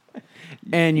March.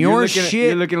 And your shit.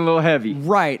 You're looking a little heavy.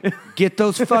 Right. Get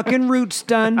those fucking roots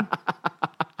done.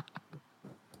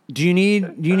 Do you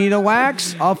need a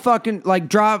wax? I'll fucking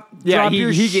drop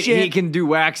your shit. He can do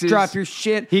waxes. Drop your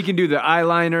shit. He can do the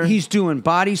eyeliner. He's doing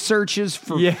body searches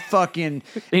for fucking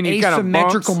Any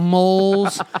asymmetrical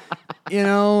moles.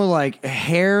 Like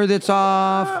hair that's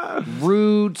off,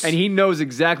 roots. And he knows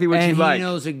exactly what you like. He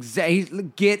knows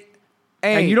exactly.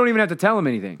 And you don't even have to tell him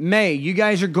anything. May, you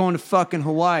guys are going to fucking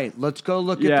Hawaii. Let's go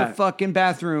look at the fucking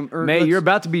bathroom. May, you're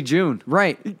about to be June.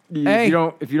 Right.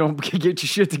 If you don't get your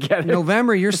shit together.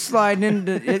 November, you're sliding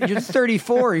into. You're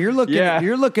 34. You're looking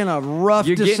a rough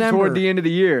You're December. getting toward the end of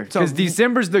the year because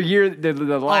December's the year the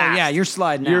last. Oh yeah, you're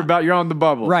sliding. You're on the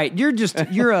bubble. Right. You're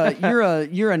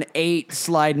an 8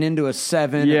 sliding into a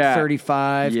 7 at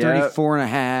 35, 34 and a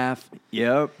half.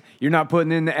 Yep. You're not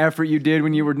putting in the effort you did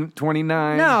when you were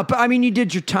 29. No, but I mean, you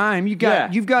did your time. We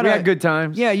had good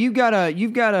times. Yeah, you've got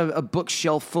a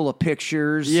bookshelf full of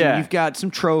pictures. Yeah, you've got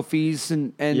some trophies,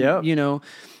 and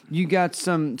you got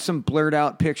some blurred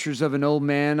out pictures of an old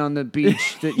man on the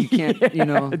beach that you can't that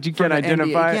you can't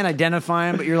identify. You can't identify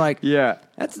him, but you're like,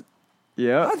 that's.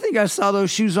 Yeah, I think I saw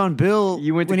those shoes on Bill.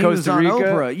 You went to when Costa he was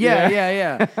Rica? on Oprah.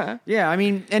 Yeah. Yeah, I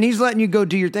mean, and he's letting you go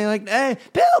do your thing. Like, hey,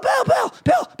 Bill,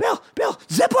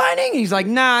 ziplining. And he's like,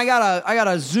 nah, I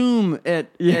gotta Zoom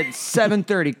at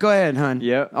 7:30. Go ahead, hon.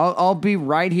 Yep. I'll be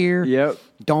right here. Yep.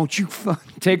 Don't you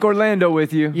take Orlando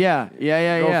with you? Yeah.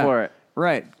 Go for it.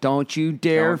 Right. Don't you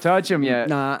dare touch him yet.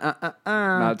 Nah.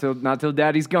 Not till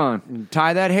Daddy's gone.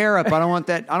 Tie that hair up. I don't want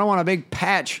that. I don't want a big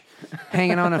patch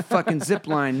hanging on a fucking zip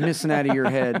line missing out of your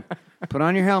head. Put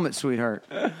on your helmet, sweetheart.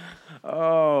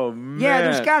 Oh, man. Yeah,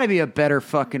 there's got to be a better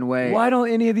fucking way. Why don't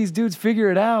any of these dudes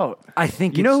figure it out? I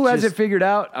think you know who has it figured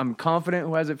out? I'm confident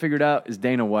who has it figured out is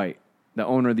Dana White, the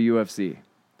owner of the UFC.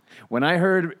 When I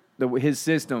heard his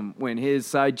system, when his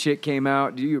side chick came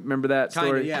out, do you remember that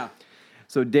story? Kinda, yeah.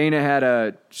 So Dana had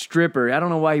a stripper. I don't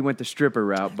know why he went the stripper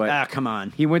route, but come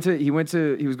on. He was going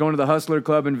to the Hustler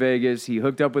Club in Vegas. He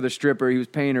hooked up with a stripper. He was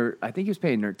paying her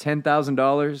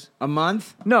 $10,000 a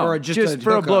month. No, or just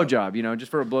for a blowjob. Just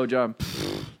for a blowjob.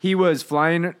 He was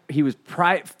flying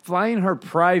her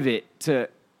private to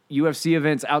UFC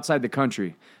events outside the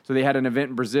country. So they had an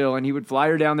event in Brazil, and he would fly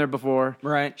her down there before.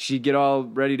 Right. She'd get all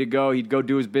ready to go. He'd go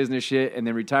do his business shit, and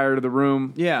then retire to the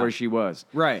room where she was.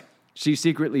 Right. She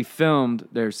secretly filmed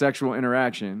their sexual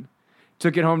interaction,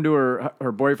 took it home to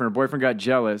her boyfriend. Her boyfriend got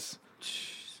jealous,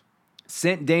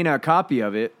 sent Dana a copy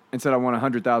of it, and said, I want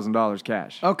 $100,000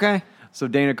 cash. Okay. So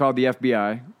Dana called the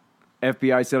FBI.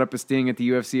 FBI set up a sting at the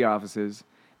UFC offices.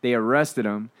 They arrested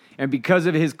him. And because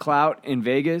of his clout in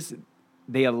Vegas,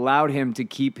 they allowed him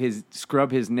to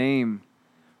scrub his name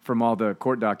from all the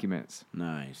court documents.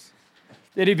 Nice.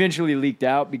 It eventually leaked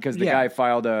out because the guy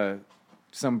filed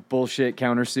some bullshit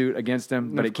countersuit against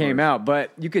him, but it came out.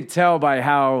 But you could tell by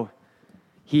how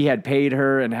he had paid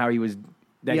her and how he's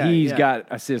got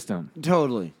a system.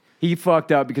 Totally. He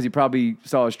fucked up because he probably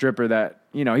saw a stripper that,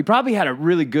 he probably had a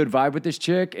really good vibe with this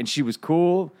chick and she was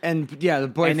cool. And the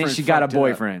boyfriend. And then she got a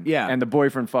boyfriend. Yeah. And the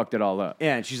boyfriend fucked it all up.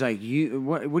 Yeah. And she's like,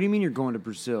 what do you mean you're going to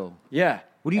Brazil? Yeah.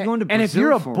 What are you going to Brazil And if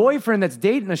you're a for? boyfriend that's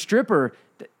dating a stripper,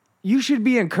 you should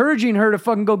be encouraging her to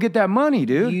fucking go get that money,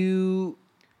 dude. You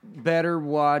better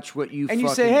watch what you you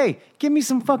say, hey, give me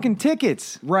some fucking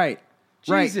tickets. Right.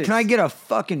 Jesus. Right. Can I get a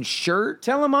fucking shirt?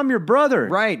 Tell him I'm your brother.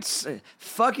 Right.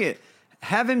 Fuck it.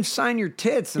 Have him sign your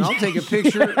tits, and I'll take a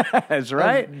picture. That's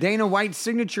right. Of Dana White's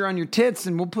signature on your tits,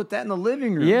 and we'll put that in the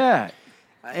living room. Yeah.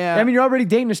 I mean, you're already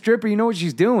dating a stripper. You know what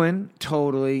she's doing.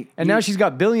 Totally. And now she's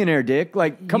got billionaire dick.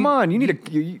 Like, come on.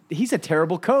 He's a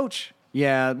terrible coach.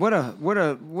 Yeah. What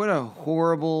a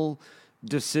horrible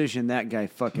decision that guy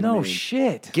fucking made. No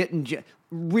shit.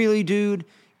 Really, dude?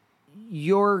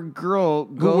 Your girl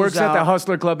goes who works out, at the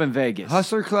Hustler Club in Vegas.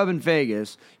 Hustler Club in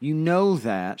Vegas. You know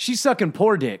that. She's sucking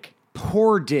poor dick.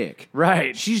 Poor dick.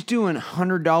 Right. She's doing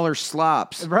 $100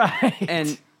 slops.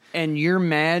 Right. And you're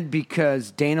mad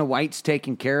because Dana White's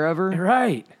taking care of her?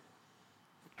 Right.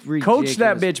 Ridiculous. Coach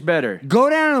that bitch better. Go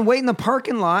down and wait in the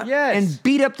parking lot and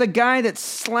beat up the guy that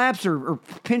slaps her or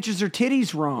pinches her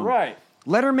titties wrong. Right.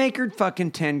 Let her make her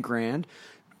fucking $10,000.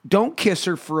 Don't kiss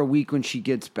her for a week when she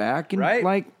gets back.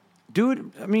 And do it.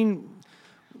 I mean,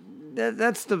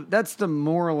 that's the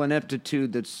moral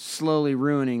ineptitude that's slowly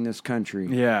ruining this country.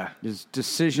 Yeah. There's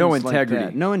decisions no like integrity.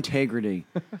 that. No integrity.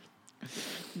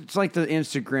 It's like the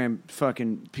Instagram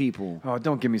fucking people. Oh,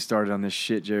 don't get me started on this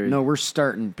shit, Jerry. No, we're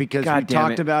starting because we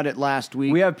talked about it last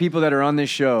week. We have people that are on this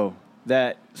show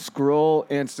that scroll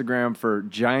Instagram for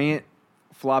giant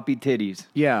floppy titties.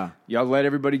 Yeah. Y'all let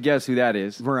everybody guess who that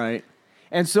is. Right.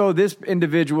 And so this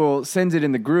individual sends it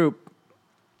in the group,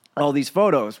 all these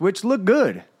photos, which look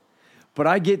good. But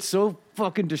I get so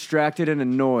fucking distracted and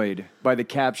annoyed by the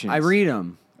captions. I read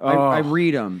them. Oh. I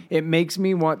read them. It makes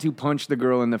me want to punch the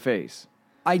girl in the face.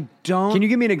 I don't. Can you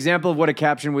give me an example of what a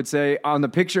caption would say on the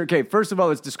picture? Okay, first of all,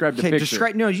 let's describe the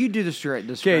picture. No, you do describe.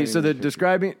 Okay, so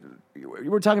describing,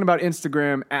 we're talking about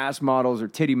Instagram ass models or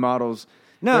titty models.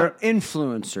 No, They're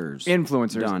influencers.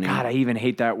 influencers. Donnie. God, I even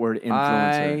hate that word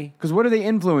influencer. Because what are they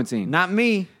influencing? Not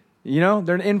me. You know,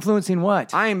 they're influencing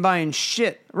what? I ain't buying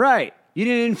shit. Right. You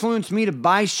didn't influence me to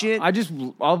buy shit.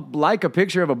 I'll like a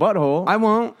picture of a butthole. I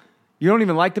won't. You don't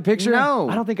even like the picture? No.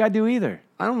 I don't think I do either.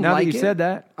 I don't now like that you it. said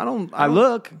that. I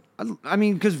look. I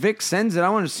mean, because Vic sends it. I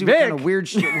want to see Vic? what kind of weird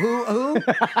shit. Who?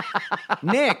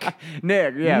 Nick.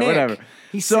 Nick, yeah, Nick. whatever.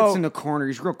 He sits in the corner.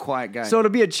 He's a real quiet guy. So to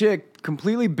be a chick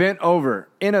completely bent over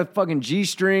in a fucking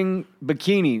G-string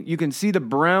bikini, you can see the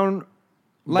brown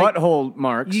butthole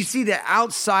marks. you see the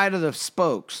outside of the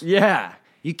spokes. Yeah.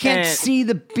 You can't And, see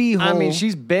the beehole. I mean,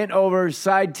 she's bent over,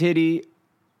 side titty,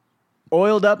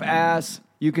 oiled up ass.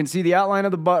 You can see the outline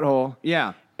of the butthole.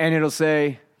 Yeah. And it'll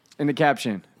say in the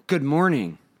caption, Good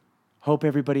morning. hope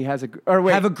everybody has or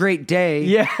wait. Have a great day.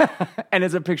 Yeah. And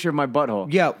it's a picture of my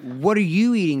butthole. Yeah. What are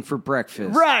you eating for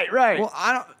breakfast? Right. Well,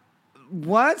 I don't.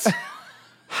 What?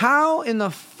 How in the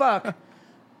fuck?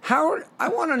 I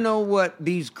want to know what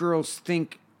these girls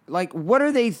think. Like, what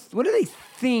do they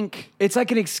think? It's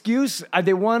like an excuse.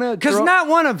 They want to. Because not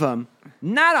one of them,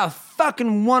 not a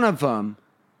fucking one of them,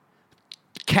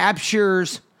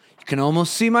 captures. You can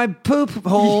almost see my poop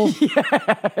hole.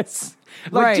 Yes.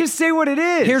 Like, Right. just say what it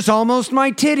is. Here's almost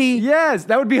my titty. Yes,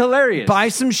 that would be hilarious. Buy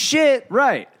some shit.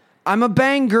 Right. I'm a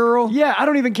bang girl. Yeah, I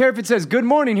don't even care if it says "Good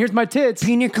morning." Here's my tits.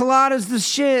 Pina colada's the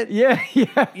shit. Yeah.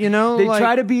 You know, they like-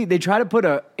 try to put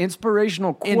a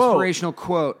inspirational quote. Inspirational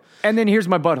quote. And then here's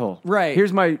my butthole. Right.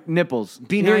 Here's my nipples.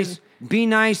 Be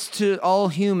nice to all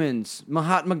humans.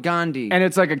 Mahatma Gandhi. And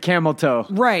it's like a camel toe.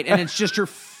 Right, and it's just your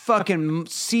fucking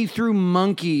see-through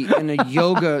monkey in a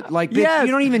yoga. Like, bitch, Yes.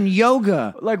 you don't even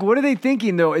yoga. Like, what are they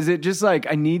thinking though? Is it just like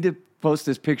I need to post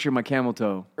this picture of my camel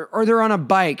toe, Or they're on a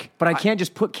bike. but I can't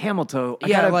just put camel toe.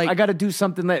 Yeah, I gotta do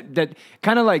something that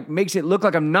kind of like makes it look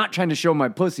like I'm not trying to show my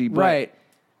pussy. But Right.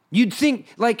 You'd think,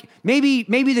 like, maybe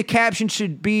the caption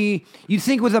should be, you'd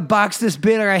think with a box this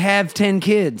big, I have 10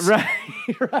 kids. Right.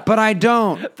 Right. But I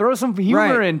don't. Throw some humor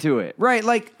Right. into it. Right,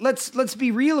 like, let's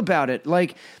be real about it.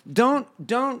 Like, don't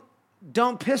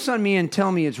piss on me and tell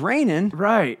me it's raining.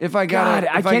 Right. If I got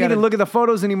I can't even look at the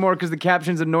photos anymore because the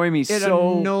captions annoy me It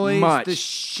so annoys much. the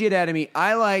shit out of me.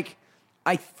 I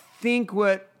think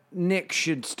what Nick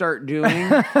should start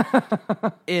doing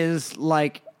is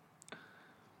like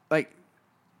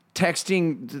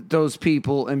texting those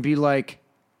people and be like,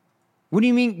 what do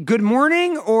you mean, good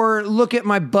morning, or look at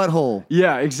my butthole?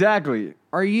 Yeah, exactly.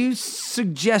 Are you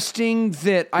suggesting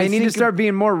that They need to start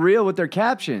being more real with their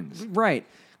captions. right?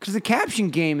 Because the caption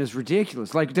game is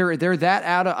ridiculous. Like they're that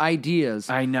out of ideas.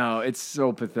 I know, it's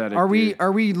so pathetic. Are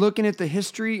dude. we looking at the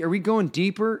history? Are we going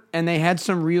deeper? And they had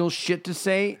some real shit to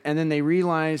say, and then they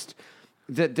realized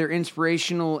that their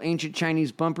inspirational ancient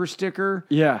Chinese bumper sticker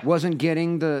wasn't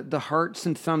getting the hearts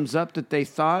and thumbs up that they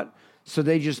thought, so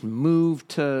they just moved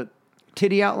to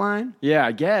titty outline. Yeah,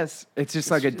 I guess. It's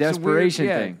just like a desperation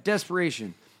thing.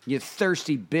 Desperation. You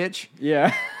thirsty bitch.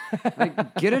 Yeah.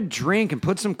 Like, get a drink and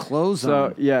put some clothes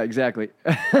on. Yeah, exactly.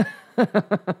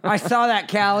 I saw that,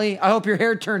 Callie. I hope your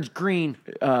hair turns green.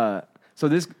 So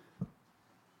this...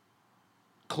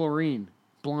 Chlorine.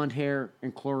 Blonde hair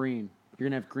and chlorine. You're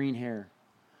going to have green hair.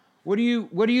 What do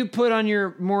you put on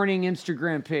your morning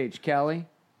Instagram page, Callie?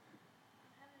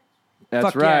 That's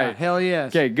Fuck right. yeah. Hell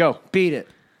yes. Okay, go. Beat it.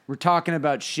 We're talking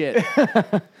about shit.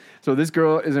 So this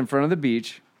girl is in front of the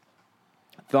beach.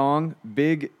 Thong,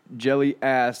 big jelly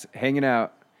ass hanging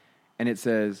out. And it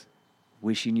says,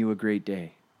 wishing you a great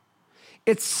day.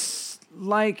 It's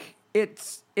like,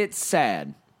 it's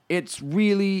sad. It's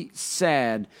really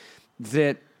sad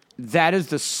that is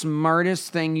the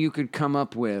smartest thing you could come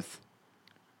up with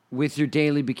your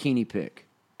daily bikini pic.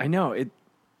 I know.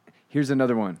 Here's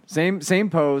another one. Same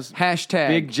pose. Hashtag.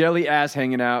 Big jelly ass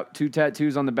hanging out. 2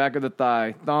 tattoos on the back of the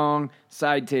thigh. Thong,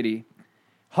 side titty.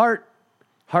 Heart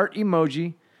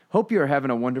emoji. Hope you are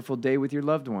having a wonderful day with your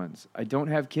loved ones. I don't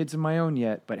have kids of my own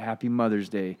yet, but happy Mother's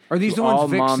Day. Are these to the ones all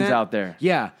Vic moms sent? out there?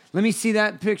 Yeah. Let me see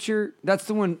that picture. That's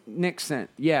the one Nick sent.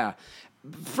 Yeah.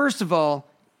 First of all,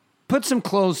 put some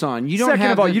clothes on. You don't Second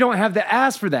have of all, you don't have the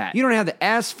ass for that. You don't have the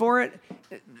ass for it.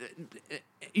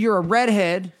 You're a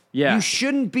redhead. Yeah. You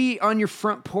shouldn't be on your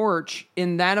front porch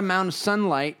in that amount of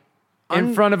sunlight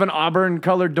in front of an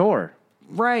auburn-colored door.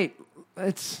 Right.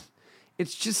 It's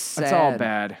just sad. It's all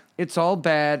bad. It's all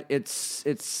bad.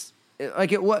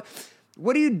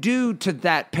 What do you do to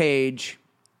that page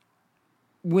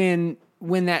when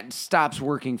that stops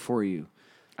working for you?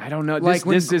 I don't know.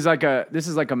 This is like a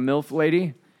MILF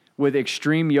lady with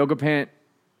extreme yoga pant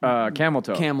camel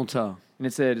toe. Camel toe. And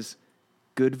it says,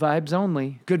 good vibes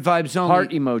only. Good vibes only.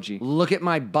 Heart emoji. Look at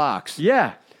my box.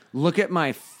 Yeah. Look at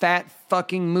my fat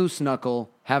fucking moose knuckle.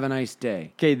 Have a nice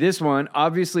day. Okay, this one,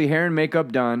 obviously hair and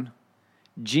makeup done.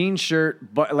 Jean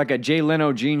shirt, but like a Jay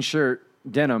Leno jean shirt,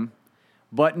 denim.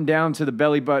 Button down to the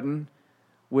belly button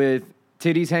with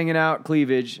titties hanging out,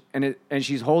 cleavage. And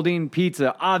she's holding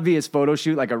pizza. Obvious photo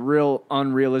shoot, like a real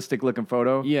unrealistic looking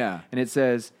photo. Yeah. And it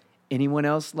says, anyone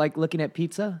else like looking at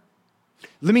pizza?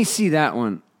 Let me see that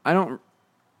one. I don't...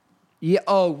 Yeah,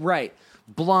 oh, right.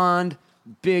 Blonde,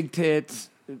 big tits,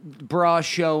 bra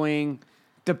showing.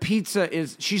 The pizza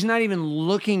is... She's not even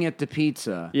looking at the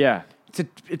pizza. Yeah.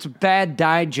 It's a bad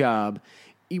dye job.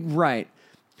 Right.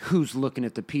 Who's looking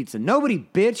at the pizza? Nobody,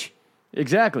 bitch.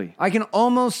 Exactly. I can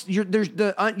almost...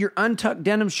 your untucked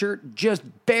denim shirt just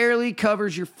barely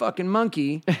covers your fucking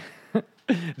monkey.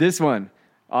 This one.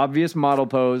 Obvious model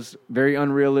pose. Very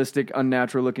unrealistic,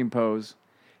 unnatural looking pose.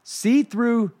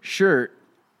 See-through shirt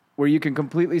where you can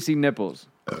completely see nipples.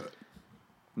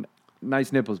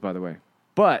 Nice nipples, by the way.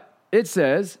 But it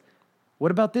says,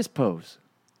 what about this pose?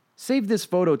 Save this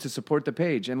photo to support the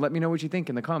page and let me know what you think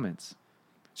in the comments.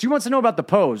 She wants to know about the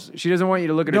pose. She doesn't want you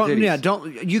to look at her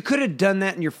titties. Yeah, you could have done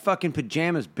that in your fucking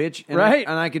pajamas, bitch. And right?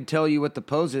 And I could tell you what the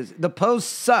pose is. The pose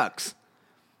sucks.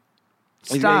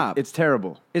 Stop. It's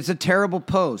terrible. It's a terrible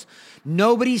pose.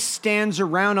 Nobody stands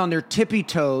around on their tippy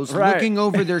toes looking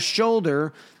over their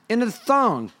shoulder in a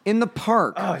thong in the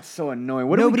park. Oh, it's so annoying.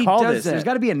 What do we call this? There's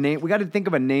got to be a name. We got to think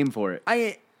of a name for it.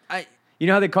 You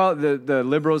know how they call it? The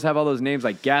liberals have all those names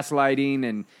like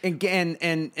gaslighting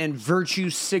and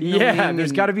virtue signaling. Yeah,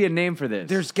 there's got to be a name for this.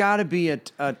 There's got to be a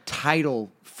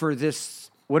title for this.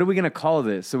 What are we going to call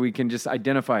this so we can just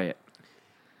identify it?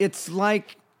 It's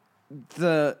like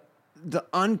the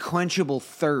unquenchable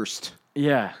thirst.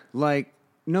 Yeah. Like,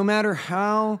 no matter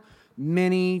how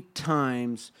many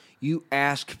times you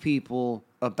ask people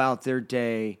about their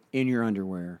day in your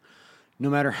underwear, no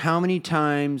matter how many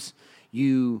times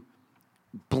you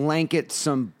blanket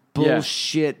some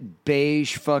bullshit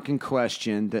beige fucking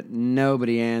question that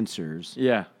nobody answers.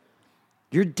 Yeah.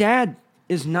 Your dad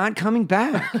is not coming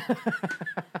back.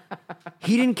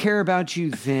 He didn't care about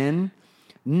you then.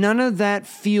 None of that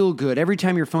feel good. Every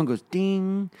time your phone goes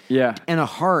ding, and a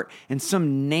heart, and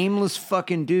some nameless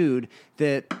fucking dude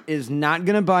that is not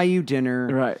going to buy you dinner.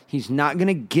 Right. He's not going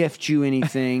to gift you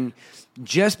anything.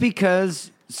 Just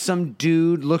because some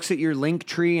dude looks at your link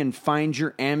tree and finds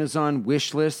your Amazon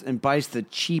wish list and buys the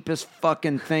cheapest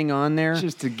fucking thing on there.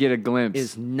 Just to get a glimpse.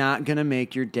 Is not going to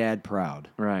make your dad proud.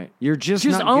 Right. You're just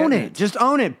not own it. Just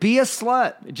own it. Be a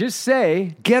slut. Just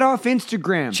say. Get off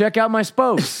Instagram. Check out my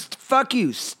spokes. Fuck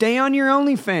you. Stay on your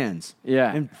OnlyFans.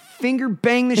 Yeah. And finger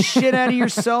bang the shit out of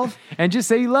yourself. And just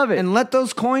say you love it. And let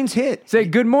those coins hit. Say,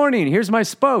 good morning. Here's my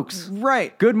spokes.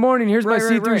 Right. Good morning. Here's my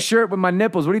see-through shirt with my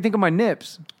nipples. What do you think of my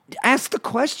nips? Ask the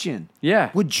question.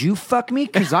 Yeah. Would you fuck me?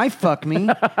 Because I fuck me.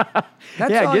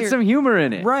 Get some humor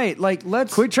in it. Right. Like,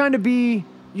 let's... Quit trying to be...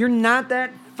 You're not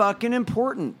that fucking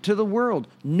important to the world.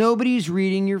 Nobody's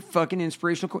reading your fucking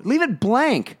inspirational quote. Leave it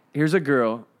blank. Here's a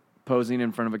girl posing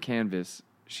in front of a canvas.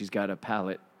 She's got a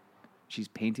palette. She's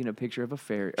painting a picture of a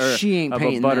fairy. She ain't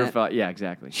painting a butterfly. That. Yeah,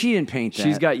 exactly. She didn't paint that.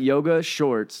 She's got yoga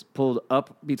shorts pulled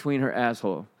up between her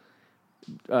asshole.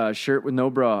 Shirt with no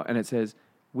bra. And it says,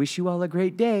 wish you all a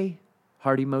great day.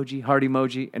 Heart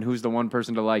emoji. And who's the one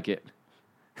person to like it?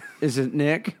 Is it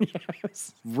Nick?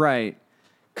 Yes. Right.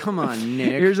 Come on,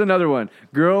 Nick. Here's another one.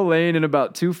 Girl laying in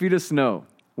about 2 feet of snow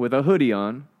with a hoodie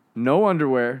on, no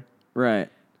underwear. Right.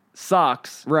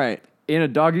 Socks. Right. In a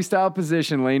doggy style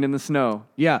position laying in the snow.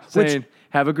 Yeah. Saying,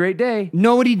 have a great day.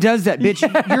 Nobody does that, bitch.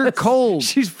 Yes. You're cold.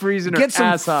 She's freezing her ass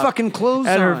off. Get some fucking clothes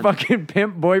on. And her fucking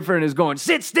pimp boyfriend is going,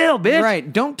 sit still, bitch.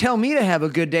 Right. Don't tell me to have a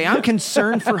good day. I'm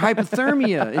concerned for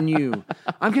hypothermia in you.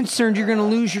 I'm concerned you're going to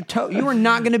lose your toe. You are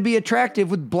not going to be attractive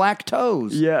with black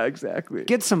toes. Yeah, exactly.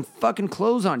 Get some fucking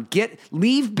clothes on.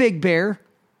 Leave Big Bear.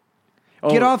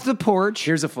 Get off the porch.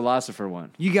 Here's a philosopher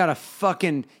one. You got a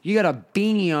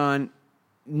beanie on,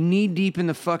 knee deep in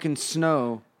the fucking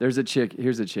snow. Here's a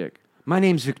chick. My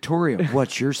name's Victoria.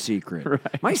 What's your secret?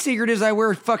 Right. My secret is I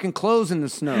wear fucking clothes in the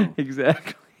snow.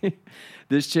 Exactly.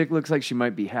 This chick looks like she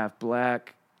might be half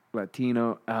black,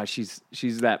 Latino. She's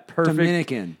that perfect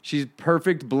Dominican. She's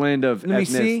perfect blend of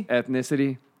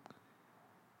ethnicity.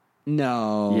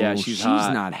 No. Yeah, she's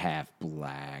hot. not half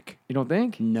black. You don't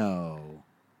think? No.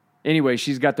 Anyway,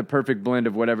 she's got the perfect blend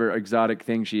of whatever exotic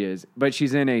thing she is. But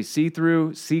she's in a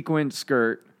see-through sequined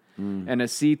skirt and a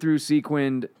see-through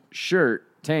sequined shirt,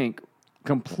 tank,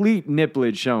 complete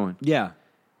nipplage showing. Yeah.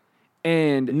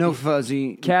 And no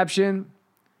fuzzy. Caption,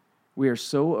 we are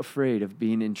so afraid of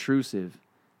being intrusive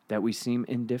that we seem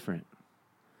indifferent.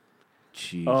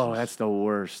 Jesus. Oh, that's the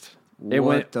worst.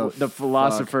 What the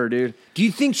philosopher, dude. Do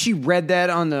you think she read that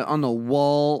on the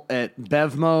wall at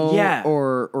Bevmo? Yeah.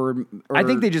 Or I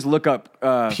think they just look up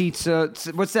pizza.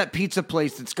 What's that pizza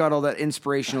place that's got all that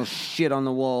inspirational shit on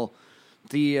the wall?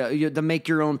 The make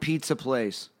your own pizza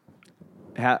place.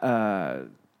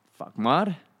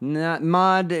 Mod? Not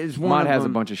Mod is one. Mod of has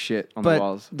them, a bunch of shit on the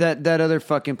walls. That other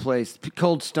fucking place,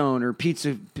 Cold Stone or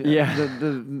Pizza. Yeah.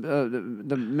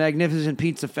 The Magnificent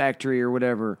Pizza Factory or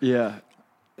whatever. Yeah.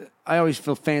 I always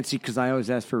feel fancy because I always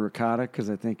ask for ricotta because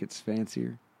I think it's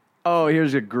fancier. Oh,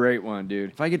 here's a great one,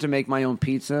 dude. If I get to make my own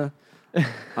pizza,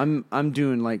 I'm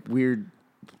doing like weird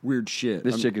shit.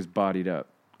 This chick is bodied up.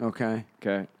 Okay.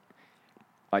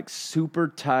 Like super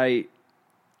tight,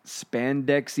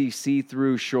 spandexy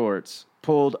see-through shorts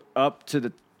pulled up to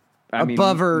the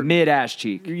above her mid-ass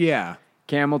cheek. Yeah.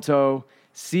 Camel toe,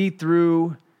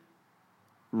 see-through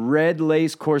red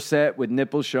lace corset with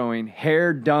nipples showing,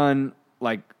 hair done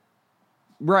like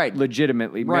right,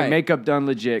 legitimately, right. Makeup done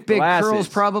legit, big glasses. Curls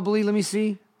probably. Let me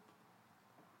see.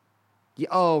 Yeah,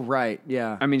 oh right,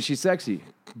 yeah. I mean, she's sexy,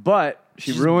 but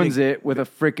she's ruins it with a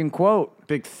freaking quote.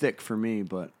 Big thick for me,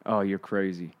 but oh, you're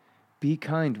crazy. Be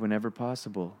kind whenever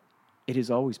possible. It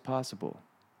is always possible.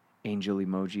 Angel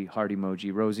emoji, heart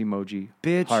emoji, rose emoji,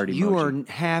 bitch, heart emoji. You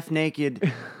are half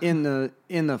naked in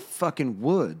the fucking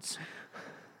woods.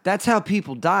 That's how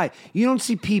people die. You don't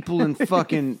see people in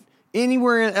fucking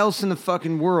anywhere else in the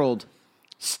fucking world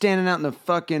standing out in the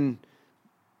fucking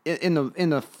in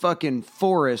the fucking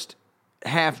forest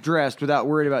half dressed without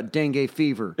worried about dengue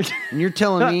fever. And you're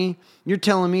telling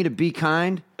me to be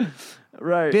kind?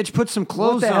 Right. Bitch, put some clothes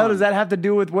on. What the hell does that have to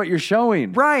do with what you're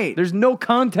showing? Right. There's no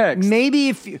context. Maybe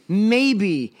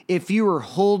if you were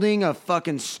holding a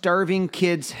fucking starving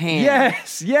kid's hand.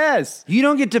 Yes. You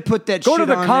don't get to put that Go shit on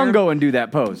to the Congo and do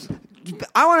that pose.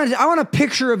 I want a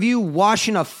picture of you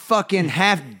washing a fucking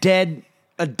half dead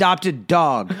adopted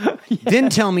dog. Then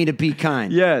tell me to be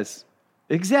kind. Yes.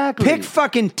 Exactly. Pick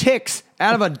fucking ticks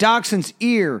out of a dachshund's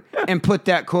ear and put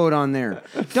that quote on there.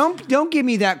 Don't give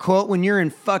me that quote when you're in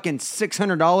fucking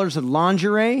 $600 of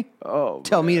lingerie. Oh,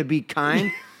 tell me to be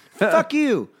kind. Fuck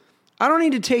you. I don't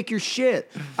need to take your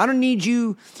shit. I don't need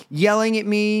you yelling at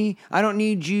me. I don't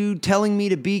need you telling me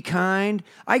to be kind.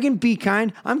 I can be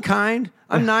kind. I'm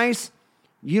nice.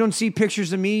 You don't see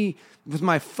pictures of me with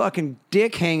my fucking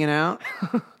dick hanging out.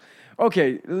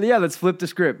 Okay, yeah, let's flip the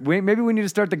script. Maybe we need to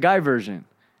start the guy version.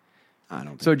 I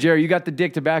don't. So, Jerry, you got the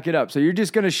dick to back it up. So you're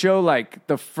just going to show like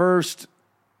the first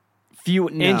few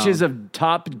inches of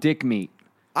top dick meat.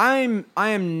 I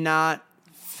am not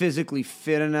physically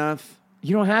fit enough.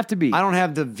 You don't have to be. I don't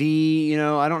have the V.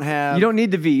 I don't have. You don't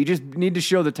need the V. You just need to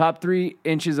show the top 3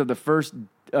 inches of the first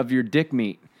of your dick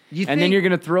meat. Then you're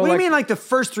going to throw. What do you mean, like the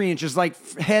first 3 inches,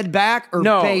 like head back or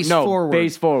base forward?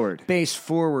 Base forward. Base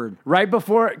forward. Right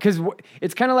before, because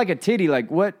it's kind of like a titty. Like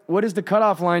what is the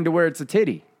cutoff line to where it's a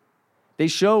titty? They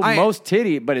show most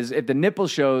titty, but if the nipple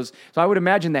shows, so I would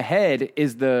imagine the head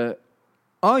is the.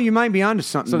 Oh, you might be onto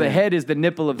something. So the head is the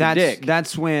nipple of the dick.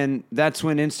 That's when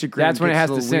Instagram. That's when it has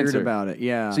to censor weird about it.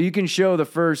 Yeah. So you can show the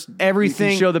first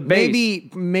everything. You can show the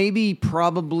base. Maybe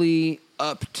probably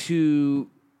up to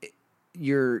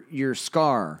your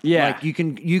scar. Yeah. Like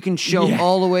you can show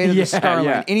all the way to the scar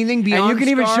line. Anything beyond. And you can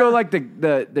even scar, show like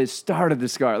the start of the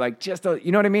scar, like just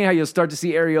you know what I mean? How you'll start to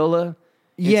see areola.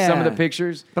 In some of the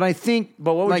pictures. But I think.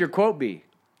 But what would your quote be?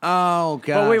 Oh,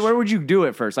 gosh. But wait, where would you do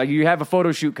it first? Like, you have a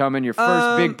photo shoot coming, your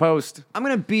first big post. I'm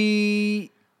going to be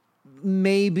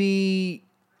maybe...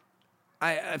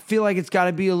 I feel like it's got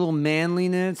to be a little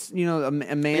manliness, a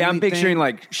manly Yeah, I'm picturing, thing.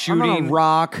 like, shooting. I'm on a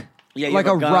rock. Yeah, like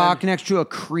a rock next to a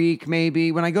creek,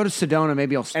 maybe. When I go to Sedona,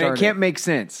 maybe I'll start And it can't make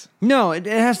sense. No, it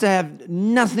has to have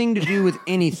nothing to do with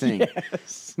anything.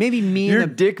 Yes. Maybe me... Your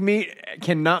dick meat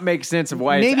cannot make sense of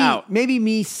why it's out. Maybe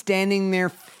me standing there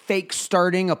fake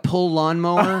starting a pull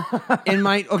lawnmower in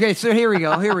my... Okay, so here we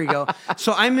go.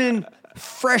 So I'm in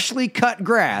freshly cut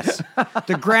grass.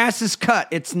 The grass is cut.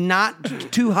 It's not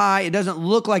too high. It doesn't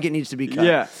look like it needs to be cut.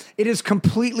 Yeah. It is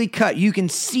completely cut. You can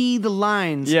see the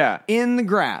lines in the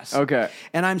grass. Okay.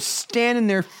 And I'm standing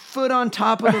there, foot on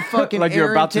top of the fucking like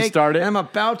you're about to start it? And I'm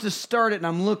about to start it, and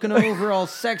I'm looking over all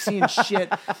sexy and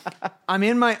shit. I'm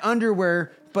in my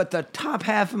underwear, but the top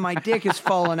half of my dick is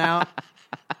falling out.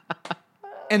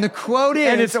 And the quote is,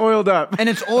 and it's oiled up,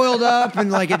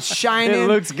 and like it's shining. It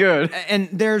looks good. And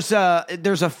there's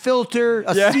a filter,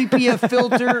 sepia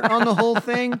filter on the whole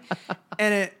thing,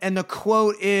 and the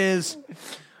quote is,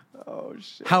 "Oh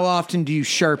shit! How often do you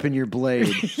sharpen your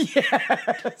blade?"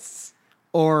 Yes.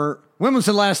 Or when was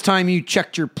the last time you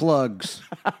checked your plugs?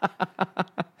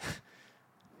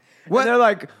 What? And they're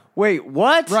like, wait,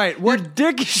 what? Right. What your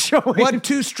dick is showing? What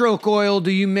 2-stroke oil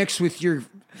do you mix with your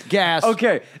gas?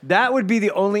 Okay, that would be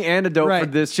the only antidote for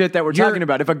this shit that we're talking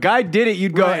about. If a guy did it,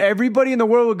 you'd go, everybody in the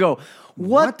world would go,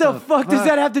 what the fuck does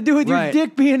that have to do with your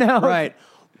dick being out? Right.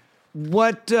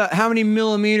 How many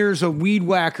millimeters of weed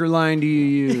whacker line do you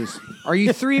use? Are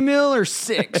you 3 mil or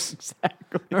 6?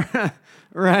 Exactly.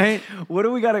 Right? What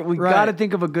do we got? We got to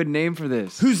think of a good name for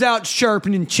this. Who's out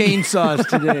sharpening chainsaws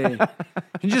today?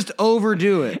 And just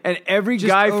overdo it. And every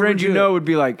guy friend you know would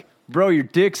be like, bro, your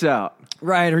dick's out.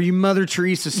 Right, or you Mother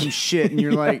Teresa some shit, and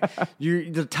you're like,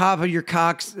 the top of your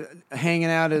cock's hanging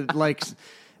out at like,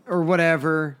 or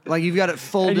whatever. Like you've got it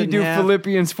folded. And you do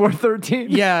Philippians 4:13.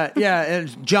 Yeah.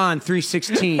 It's John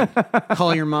 3:16.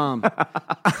 Call your mom.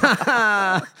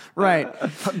 Right.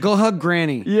 Go hug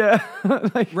Granny. Yeah.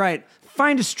 Right.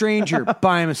 Find a stranger.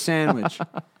 Buy him a sandwich.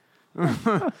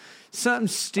 Something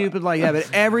stupid like that. But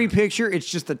every picture, it's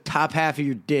just the top half of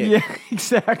your dick. Yeah,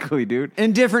 exactly, dude.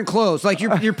 In different clothes. Like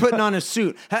you're putting on a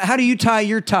suit. How do you tie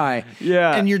your tie?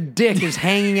 Yeah. And your dick is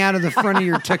hanging out of the front of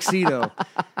your tuxedo.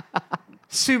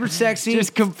 Super sexy.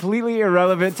 Just completely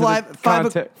irrelevant to the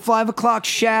content. 5 o'clock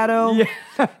shadow. Yeah.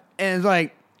 And it's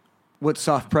like, what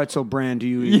soft pretzel brand do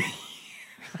you eat?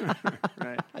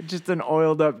 Right. Just an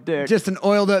oiled up dick. Just an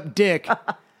oiled up dick.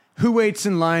 Who waits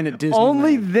in line at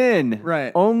Disneyland?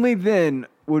 Only then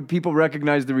would people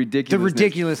recognize the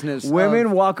ridiculousness.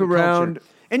 Women walk around. Culture.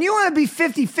 And you want to be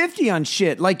 50-50 on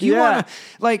shit. Like you want to,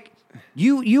 like,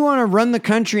 you want to run the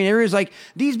country and everybody's like,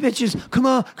 these bitches, come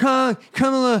on,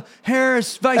 Kamala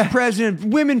Harris, vice president,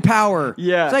 women power.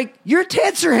 Yeah. It's like, your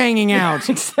tits are hanging out.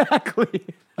 Exactly.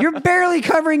 You're barely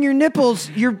covering your nipples.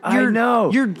 I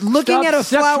know. You're looking at a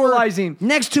flower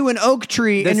next to an oak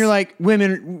tree, and you're like,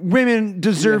 women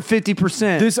deserve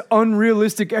 50%. This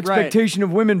unrealistic expectation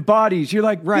of women bodies. You're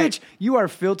like, bitch, you are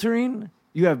filtering.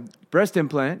 You have breast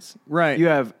implants. Right. You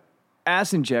have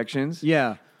ass injections.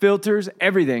 Yeah. Filters,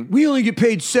 everything. We only get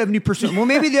paid 70%. Well,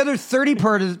 maybe the other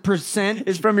 30%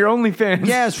 is from your OnlyFans.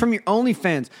 Yeah, it's from your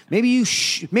OnlyFans. Maybe you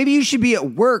should be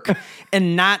at work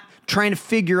and not trying to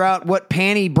figure out what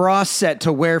panty bra set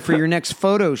to wear for your next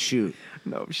photo shoot.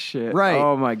 No shit. Right.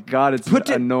 Oh my God, it's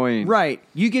annoying. Right.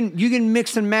 You can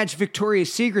mix and match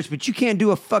Victoria's Secrets, but you can't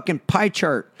do a fucking pie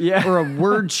chart or a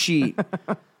word sheet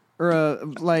or a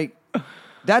like.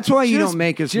 That's why you don't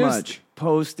make as much.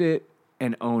 Post it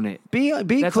and own it.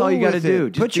 That's cool all you got to do.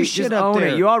 Put your shit up there.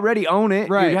 Own it. You already own it.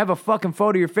 Right. You have a fucking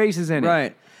photo of your faces in it.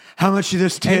 Right. How much of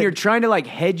this tit? And you're trying to like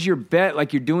hedge your bet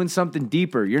like you're doing something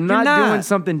deeper. You're not doing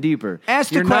something deeper. Ask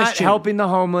the question. You're not helping the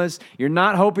homeless. You're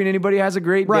not hoping anybody has a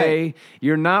great day.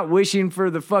 You're not wishing for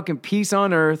the fucking peace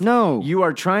on earth. No. You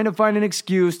are trying to find an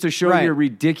excuse to show your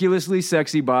ridiculously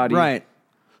sexy body. Right.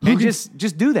 And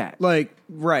just do that. Like,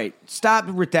 right. Stop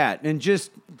with that and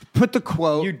just put the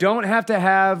quote. You don't have to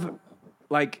have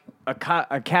like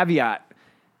a caveat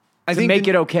to make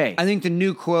it okay. I think the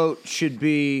new quote should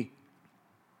be,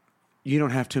 you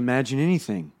don't have to imagine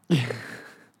anything.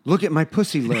 Look at my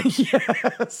pussy lips.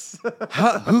 Yes.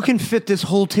 Who can fit this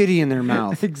whole titty in their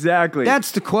mouth? Exactly.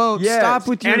 That's the quote. Yes. Stop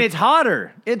with your... And it's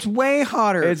hotter. It's way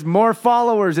hotter. It's more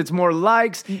followers. It's more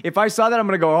likes. If I saw that, I'm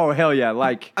going to go, oh, hell yeah,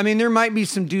 like. I mean, there might be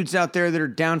some dudes out there that are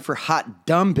down for hot,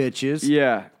 dumb bitches.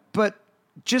 Yeah. But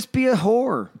just be a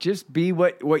whore. Just be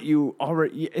what you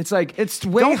already... It's like... It's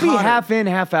way Don't hotter. be half in,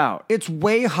 half out. It's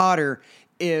way hotter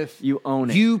if you own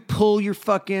it. You pull your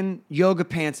fucking yoga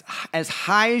pants as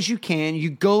high as you can. You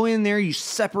go in there, you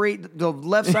separate the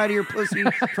left side of your pussy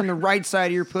from the right side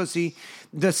of your pussy.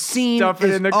 The seam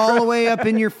is all the way up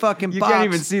in your fucking box. You can't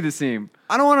even see the seam.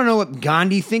 I don't want to know what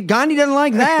Gandhi thinks. Gandhi doesn't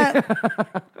like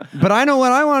that. But I know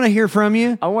what I want to hear from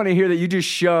you. I want to hear that you just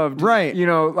shoved,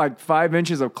 like 5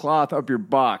 inches of cloth up your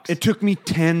box. It took me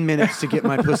 10 minutes to get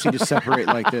my pussy to separate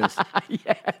like this.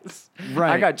 Yes.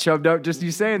 Right. I got shoved up just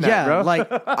you saying that, bro. Yeah,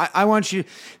 like, I want you...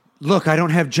 Look, I don't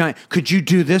have giant... Could you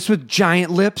do this with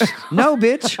giant lips? No,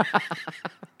 bitch.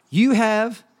 You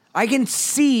have... I can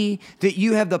see that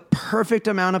you have the perfect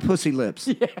amount of pussy lips.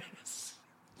 Yes.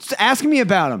 So ask me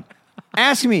about them.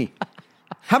 Ask me.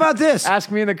 How about this? Ask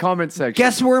me in the comment section.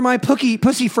 Guess where my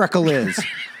pussy freckle is?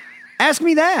 Ask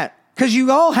me that. Because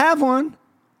you all have one.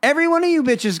 Every one of you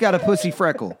bitches got a pussy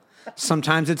freckle.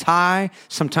 Sometimes it's high.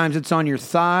 Sometimes it's on your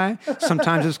thigh.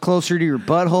 Sometimes it's closer to your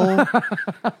butthole.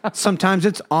 Sometimes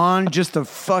it's on just the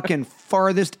fucking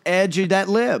farthest edge of that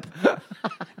lip.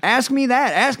 Ask me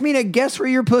that. Ask me to guess where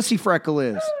your pussy freckle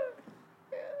is.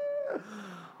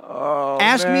 Oh,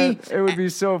 ask man. me. It would be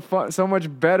so fun, so much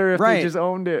better if they just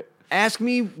owned it. Ask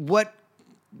me what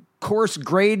coarse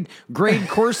grade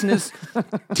coarseness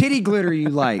titty glitter you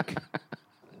like.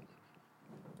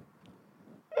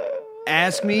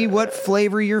 Ask me what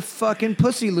flavor your fucking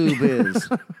pussy lube is.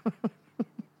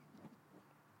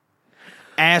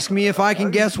 Ask me if I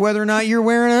can guess whether or not you're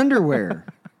wearing underwear.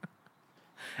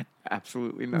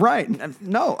 Absolutely not. Right.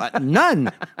 No,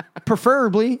 none.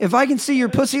 Preferably. If I can see your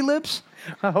pussy lips,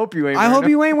 I hope you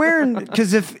ain't wearing,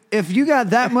 because if you got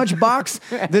that much box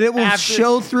that it will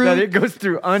show through. That it goes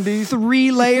through undies.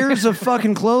 3 layers of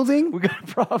fucking clothing. We got a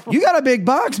problem. You got a big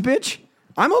box, bitch.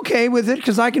 I'm okay with it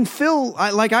because I can fit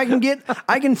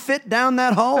down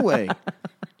that hallway.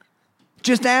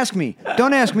 Just ask me.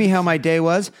 Don't ask me how my day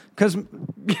was because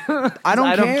I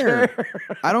don't care.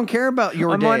 I don't care about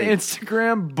your day. I'm on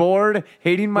Instagram, bored,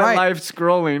 hating my life,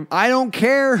 scrolling. I don't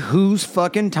care who's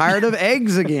fucking tired of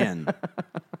eggs again.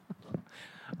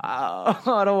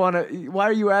 I don't want to. Why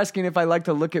are you asking if I like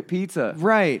to look at pizza?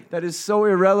 Right. That is so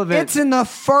irrelevant. It's in the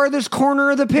farthest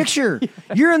corner of the picture.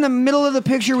 You're in the middle of the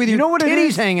picture with your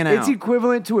titties hanging out. It's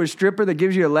equivalent to a stripper that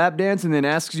gives you a lap dance and then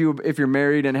asks you if you're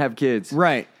married and have kids.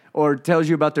 Right. Or tells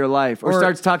you about their life. Or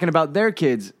starts talking about their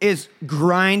kids. Is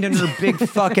grinding her big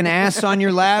fucking ass on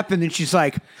your lap and then she's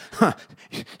like, huh,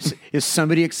 is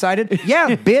somebody excited?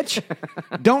 Yeah, bitch.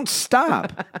 Don't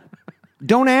stop.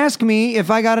 Don't ask me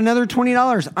if I got another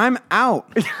 $20. I'm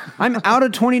out. I'm out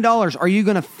of $20. Are you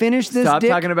going to finish this? Stop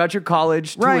talking about your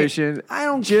college tuition. I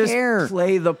don't Just care.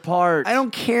 Play the part. I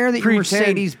don't care that your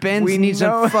Mercedes-Benz needs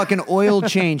a fucking oil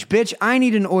change. Bitch, I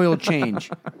need an oil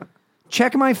change.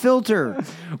 Check my filter.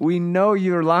 We know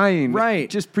you're lying. Right.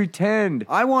 Just pretend.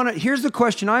 Here's the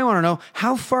question I want to know.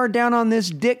 How far down on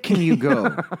this dick can you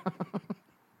go?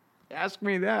 Ask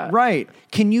me that. Right.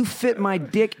 Can you fit my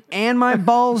dick and my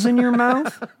balls in your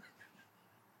mouth?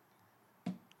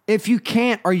 If you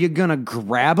can't, are you gonna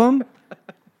grab them?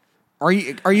 Are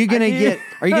you gonna get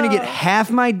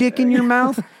half my dick in your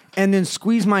mouth and then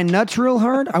squeeze my nuts real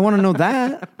hard? I want to know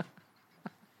that.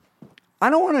 I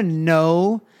don't want to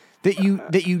know that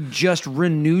you just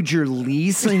renewed your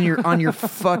lease on your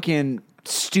fucking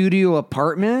studio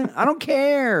apartment. I don't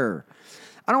care.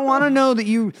 I don't want to know that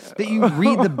you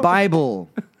read the Bible.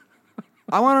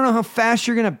 I want to know how fast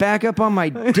you're going to back up on my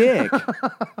dick.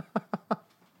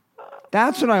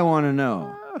 That's what I want to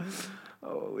know.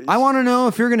 I want to know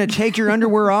if you're going to take your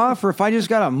underwear off or if I just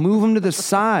got to move them to the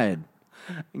side.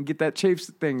 And get that chafes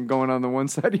thing going on the one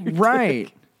side of your right.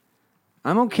 dick.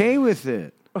 I'm okay with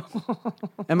it.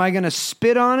 Am I going to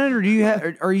spit on it or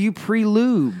are you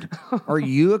pre-lubed? Are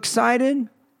you excited?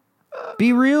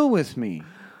 Be real with me.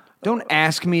 Don't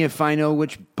ask me if I know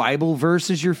which Bible verse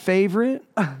is your favorite.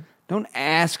 Don't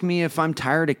ask me if I'm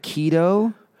tired of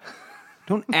keto.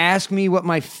 Don't ask me what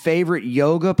my favorite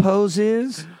yoga pose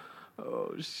is.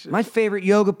 Oh, shit. My favorite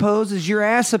yoga pose is your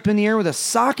ass up in the air with a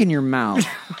sock in your mouth.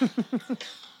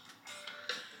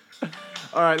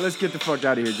 All right, let's get the fuck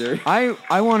out of here, Jerry.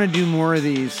 I want to do more of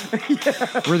these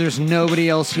where there's nobody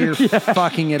else here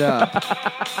fucking it up.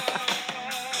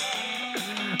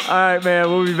 All right, man.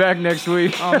 We'll be back next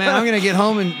week. Oh, man, I'm going to get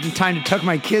home in time to tuck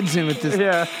my kids in with this.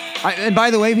 Yeah. And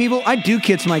by the way, people, I do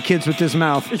kiss my kids with this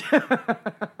mouth. What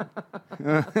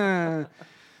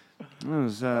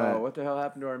the hell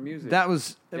happened to our music? That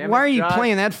was... Damn why it, are you Josh.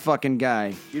 playing that fucking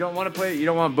guy? You don't want to play... You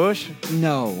don't want Bush?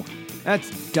 No.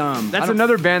 That's dumb. That's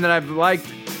another band that I've liked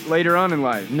later on in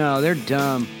life. No, they're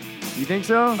dumb. You think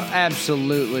so?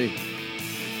 Absolutely.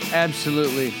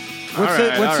 Absolutely.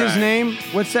 What's What's his name?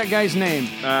 What's that guy's name?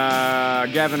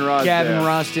 Gavin Rossdale. Gavin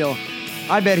Rossdale.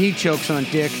 I bet he chokes on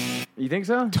dick. You think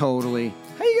so? Totally.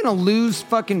 How are you going to lose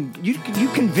fucking... You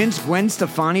convinced Gwen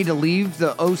Stefani to leave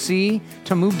the OC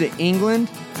to move to England?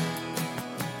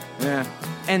 Yeah.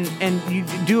 And you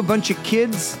do a bunch of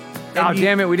kids? Oh,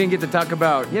 damn it. We didn't get to talk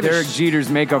about Derek Jeter's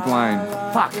makeup line.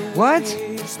 Fuck. What?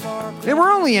 Hey,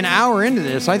 we're only an hour into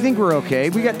this. I think we're okay.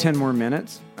 We got 10 more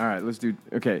minutes. All right, let's do...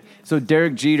 Okay. So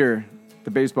Derek Jeter,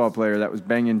 the baseball player that was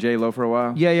banging J-Lo for a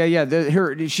while?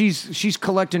 Yeah. She's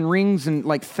collecting rings and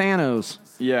like Thanos.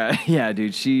 Yeah,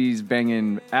 dude. She's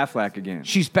banging Affleck again.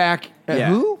 She's back. Yeah.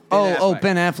 Who?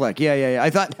 Ben Affleck. Affleck. Yeah. I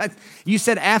thought you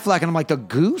said Affleck, and I'm like, the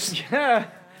goose?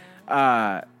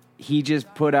 Yeah. He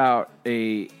just put out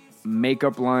a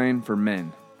makeup line for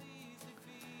men.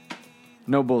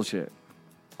 No bullshit.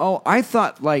 Oh, I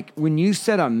thought like when you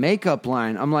said a makeup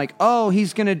line, I'm like, oh,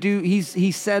 he's gonna do.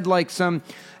 He said like some,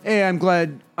 hey, I'm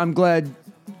glad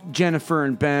Jennifer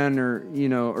and Ben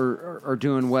are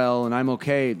doing well, and I'm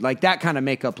okay. Like that kind of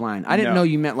makeup line. I didn't know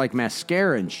you meant like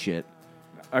mascara and shit.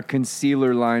 A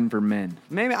concealer line for men.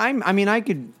 Maybe I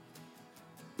could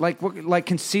like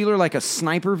concealer, like a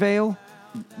sniper veil,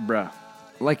 bruh.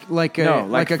 Like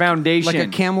a foundation, like a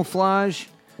camouflage.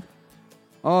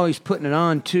 Oh, he's putting it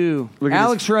on too.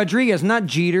 Alex Rodriguez, not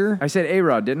Jeter. I said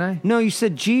A-Rod, didn't I? No, you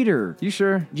said Jeter. You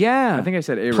sure? Yeah, I think I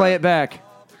said A-Rod. Play it back.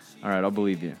 All right, I'll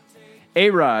believe you.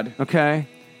 A-Rod. Okay.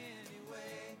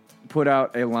 Put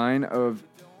out a line of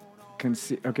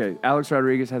Alex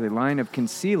Rodriguez has a line of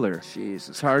concealer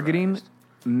targeting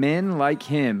men like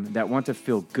him that want to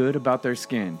feel good about their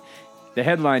skin. The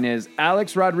headline is,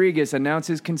 Alex Rodriguez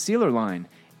announces concealer line,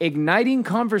 igniting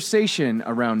conversation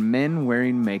around men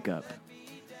wearing makeup.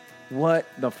 What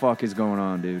the fuck is going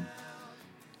on, dude?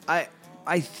 I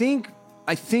think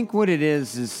what it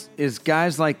is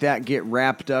guys like that get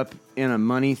wrapped up in a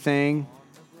money thing,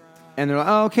 and they're like,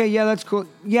 oh, okay, yeah, that's cool.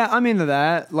 Yeah, I'm into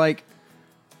that. Like,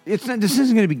 this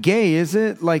isn't going to be gay, is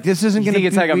it? Like, this isn't going to be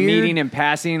it's like weird? A meeting in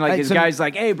passing? Like, this guy's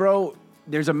like, hey, bro,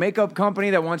 there's a makeup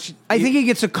company that wants you. I think he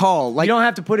gets a call. Like, you don't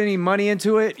have to put any money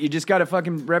into it. You just got to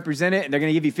fucking represent it, and they're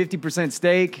going to give you 50%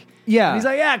 stake. Yeah. And he's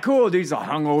like, yeah, cool, dude. He's all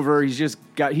hungover.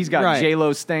 He's got right.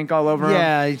 J-Lo stank all over him.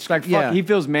 Yeah. It's like, fuck, he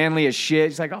feels manly as shit.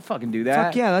 He's like, I'll fucking do that.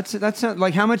 Fuck yeah. That's not,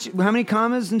 like, how many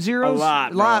commas and zeros? A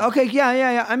lot. Okay.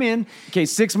 Yeah. I'm in. Okay.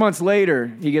 6 months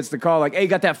later, he gets the call like, hey,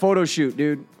 got that photo shoot,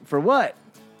 dude. For what?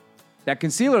 That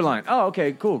concealer line. Oh,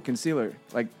 okay, cool. Concealer.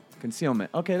 Like, concealment.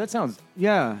 Okay, that sounds...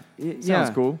 Sounds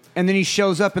cool. And then he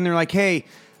shows up and they're like, hey,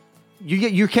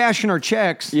 you're cashing our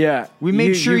checks. Yeah. We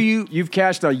made sure you've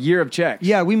cashed a year of checks.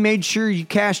 Yeah, we made sure you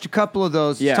cashed a couple of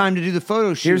those. Yeah. It's time to do the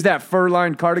photo shoot. Here's that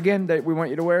fur-lined cardigan that we want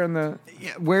you to wear in the...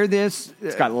 Yeah, wear this.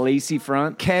 It's got lacy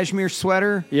front. Cashmere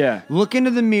sweater. Yeah. Look into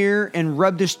the mirror and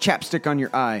rub this chapstick on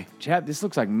your eye. This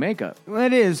looks like makeup. Well,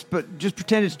 it is, but just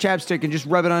pretend it's chapstick and just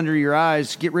rub it under your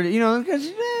eyes. Get rid of,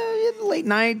 because late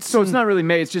nights. So it's not really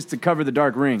made. It's just to cover the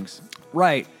dark rings.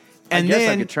 Right. And I guess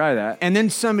I could try that. And then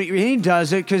he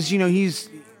does it because, he's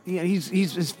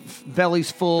his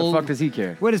belly's full. The fuck does he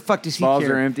care? What the fuck does he care? Balls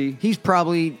are empty. He's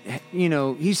probably,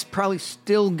 he's probably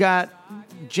still got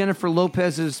Jennifer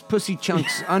Lopez's pussy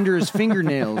chunks under his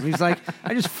fingernails. He's like,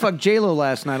 I just fucked J-Lo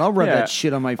last night. I'll rub that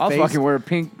shit on my face. I'll fucking wear a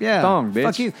pink thong, bitch.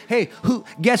 Fuck you. Hey,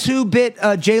 guess who bit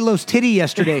J-Lo's titty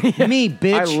yesterday? Me,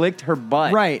 bitch. I licked her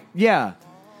butt. Right, yeah.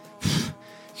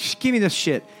 Just give me this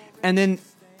shit. And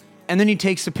then he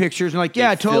takes the pictures and like,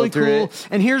 yeah, totally cool. It.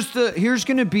 And here's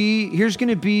gonna be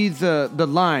the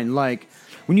line, like,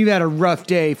 when you've had a rough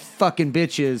day, fucking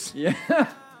bitches. Yeah.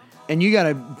 And you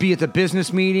gotta be at the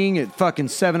business meeting at fucking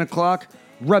 7:00.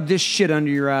 Rub this shit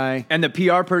under your eye. And the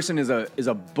PR person is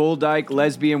a bull dyke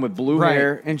lesbian with blue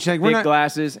hair and she's like, big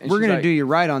glasses. And we're gonna do you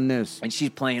right on this. And she's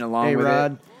playing along with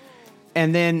Rod. it.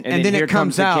 And then here it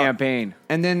comes out. The campaign.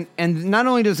 And not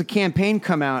only does the campaign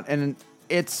come out, and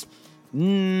it's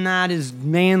not as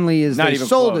manly as they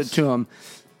sold it to him,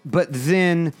 but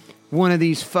then one of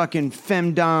these fucking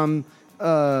femdom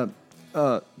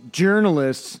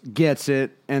journalists gets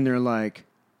it, and they're like,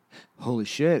 holy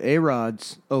shit,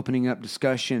 A-Rod's opening up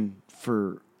discussion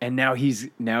for... And now he's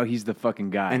the fucking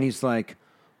guy. And he's like,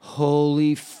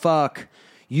 holy fuck,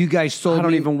 you guys sold me... I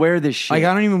don't even wear this shit. Like,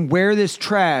 I don't even wear this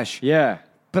trash. Yeah.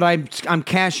 But I'm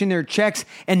cashing their checks,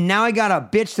 and now I got a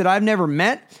bitch that I've never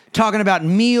met talking about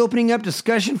me opening up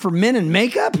discussion for men in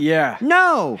makeup? Yeah.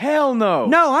 No. Hell no.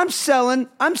 No, I'm selling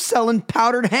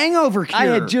powdered hangover cure. I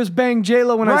had just banged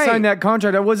J-Lo when I signed that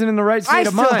contract. I wasn't in the right state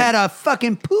of mind. I still had a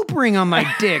fucking poop ring on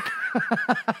my dick.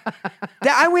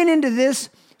 I went into this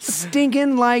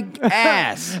stinking like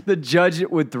ass. The judge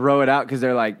would throw it out because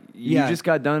they're like, you just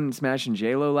got done smashing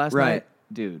J-Lo last night?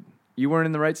 Dude, you weren't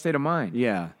in the right state of mind.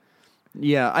 Yeah.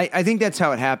 Yeah, I think that's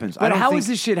how it happens. But how is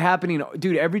this shit happening?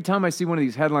 Dude, every time I see one of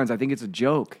these headlines, I think it's a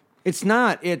joke. It's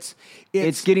not. It's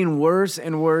getting worse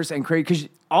and worse and crazy.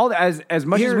 Because as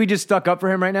much as we just stuck up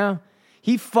for him right now,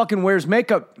 he fucking wears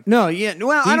makeup. No, yeah.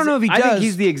 Well, I don't know if he does. I think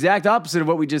he's the exact opposite of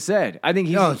what we just said. I think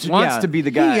he wants to be the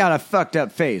guy. He got a fucked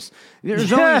up face.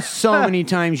 There's only so many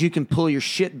times you can pull your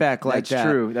shit back like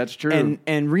that. That's true.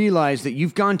 And realize that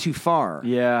you've gone too far.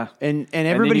 Yeah. And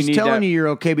everybody's telling you you're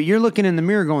okay, but you're looking in the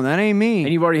mirror going, that ain't me.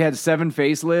 And you've already had 7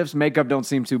 facelifts. Makeup don't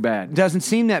seem too bad. Doesn't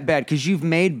seem that bad because you've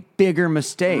made bigger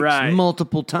mistakes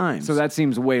multiple times. So that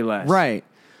seems way less. Right.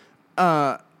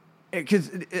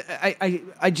 Because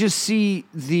I just see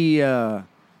the...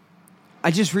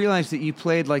 I just realized that you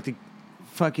played like the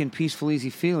fucking Peaceful Easy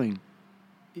Feeling.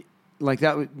 like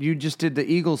that. You just did the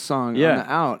Eagles song on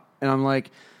the Out, and I'm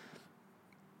like,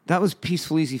 that was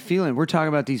Peaceful Easy Feeling. We're talking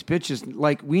about these bitches.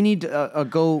 Like, we need to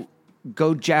go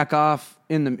jack off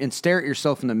and stare at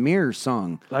yourself in the mirror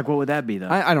song. Like, what would that be though?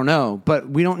 I don't know, but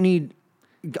we don't need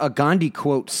a Gandhi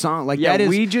quote song. Like, that is,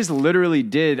 we just literally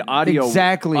did audio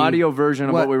version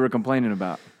of what we were complaining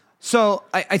about. So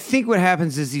I think what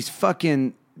happens is these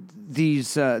fucking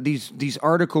these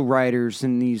article writers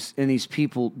and these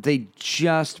people, they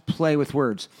just play with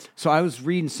words. So I was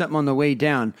reading something on the way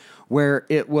down where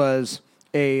it was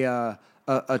a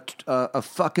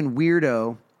fucking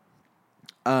weirdo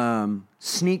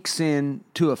sneaks in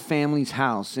to a family's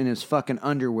house in his fucking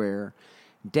underwear.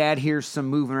 Dad hears some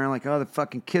moving around, like, oh, the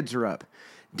fucking kids are up.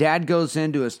 Dad goes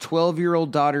into his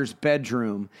 12-year-old daughter's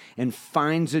bedroom and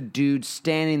finds a dude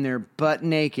standing there butt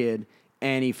naked,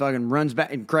 and he fucking runs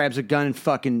back and grabs a gun and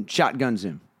fucking shotguns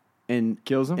him and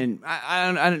kills him. And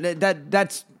I don't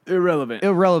that's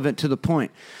irrelevant to the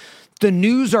point. The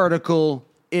news article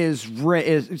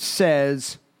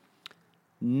says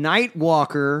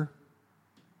Nightwalker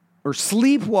or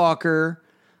Sleepwalker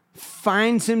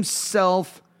finds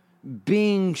himself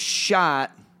being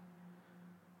shot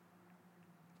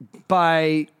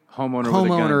by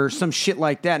homeowner or some shit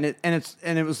like that,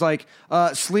 and it was like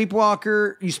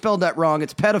Sleepwalker. You spelled that wrong.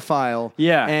 It's pedophile.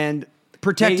 Yeah, and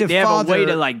protective they father. Have a way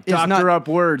to like doctor up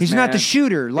words. He's not the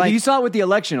shooter. Like, you saw it with the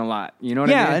election a lot. You know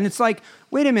what I mean? Yeah, and it's like,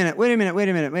 wait a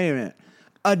minute.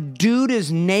 A dude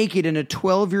is naked in a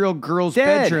 12-year-old girl's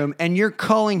bedroom, and you're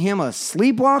calling him a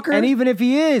sleepwalker? And even if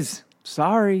he is,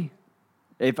 sorry.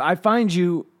 If I find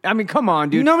you, I mean, come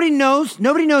on, dude. Nobody knows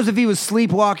if he was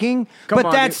sleepwalking. But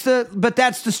that's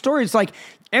the story. It's like,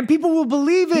 and people will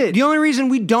believe it. The only reason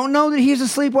we don't know that he's a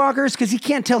sleepwalker is because he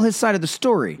can't tell his side of the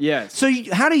story. Yes. So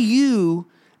how do you,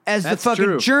 as the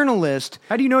fucking journalist,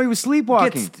 how do you know he was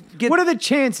sleepwalking? What are the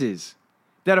chances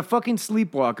that a fucking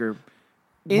sleepwalker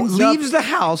leaves the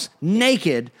house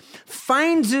naked,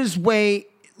 finds his way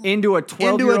into a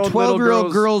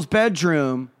 12-year-old girl's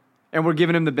bedroom, and we're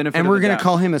giving him the benefit of the doubt. And we're going to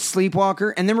call him a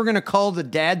sleepwalker, and then we're going to call the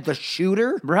dad the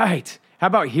shooter? Right. How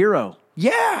about hero?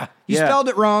 Yeah. You spelled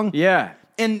it wrong. Yeah.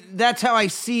 And that's how I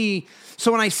see.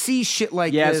 So when I see shit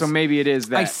like this. Yeah, so maybe it is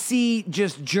that. I see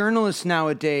just journalists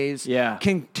nowadays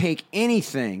can take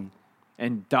anything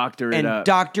and doctor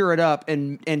it up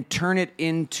and turn it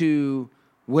into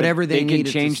whatever they need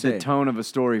to change the tone of a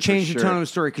story. Change the tone of a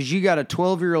story, because you got a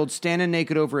 12-year-old standing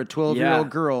naked over a 12-year-old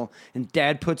girl, and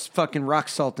dad puts fucking rock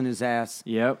salt in his ass.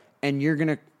 Yep. And you're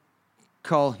gonna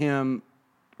call him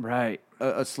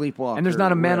a sleepwalker. And there's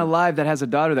not a man alive that has a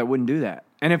daughter that wouldn't do that.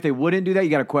 And if they wouldn't do that, you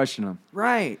got to question them.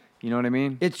 Right. You know what I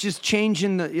mean? It's just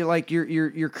changing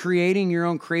you're creating your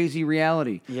own crazy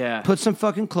reality. Yeah. Put some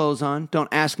fucking clothes on. Don't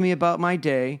ask me about my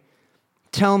day.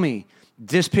 Tell me,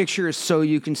 this picture is so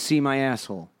you can see my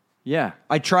asshole. Yeah.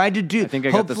 I tried to do. I think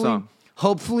I got the song.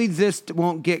 Hopefully this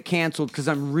won't get canceled, because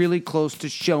I'm really close to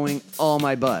showing all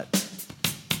my butt.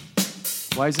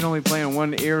 Why is it only playing in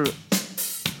one ear?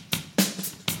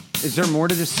 Is there more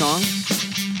to this song?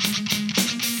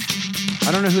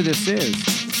 I don't know who this is.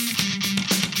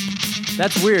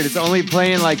 That's weird. It's only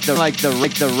playing the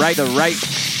right.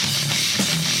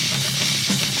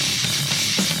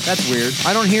 That's weird.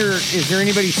 I don't hear. Is there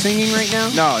anybody singing right now?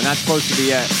 No, not supposed to be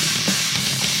yet.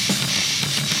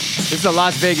 This is a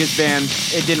Las Vegas band.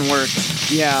 It didn't work.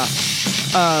 Yeah.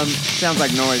 Sounds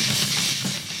like noise.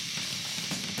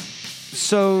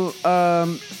 So,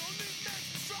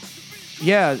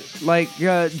 yeah,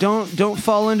 don't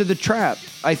fall into the trap.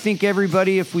 I think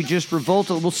everybody, if we just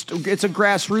revolt, it's a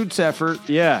grassroots effort.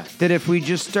 Yeah. That if we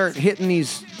just start hitting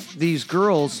these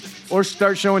girls, or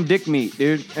start showing dick meat,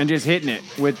 dude, and just hitting it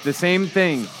with the same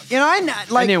thing. You know, and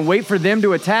then wait for them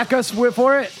to attack us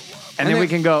for it, and then we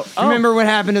can go. Oh. Remember what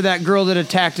happened to that girl that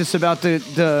attacked us about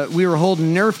we were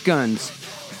holding Nerf guns,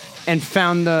 and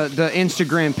found the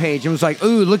Instagram page and was like,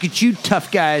 "Ooh, look at you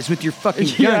tough guys with your fucking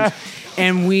guns." Yeah.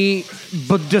 And we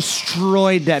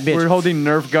destroyed that bitch. We're holding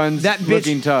Nerf guns, that bitch,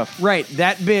 looking tough. Right.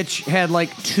 That bitch had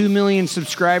like 2 million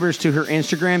subscribers to her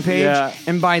Instagram page. Yeah.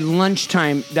 And by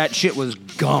lunchtime, that shit was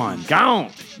gone. Gone.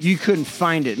 You couldn't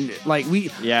find it. Like, we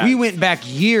went back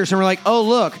years and we're like, oh,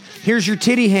 look, here's your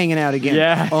titty hanging out again.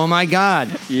 Yeah. Oh, my God.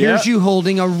 Yep. Here's you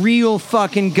holding a real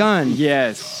fucking gun.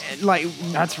 Yes. Like,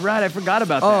 that's right. I forgot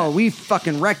about that. Oh, we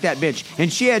fucking wrecked that bitch.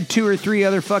 And she had 2 or 3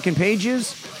 other fucking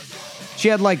pages. She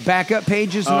had like backup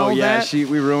pages and all that. We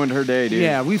ruined her day, dude.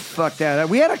 Yeah, we fucked that up.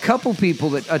 We had a couple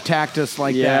people that attacked us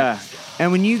like that.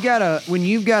 And when you've got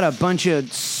a bunch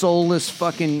of soulless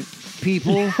fucking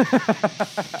people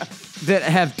that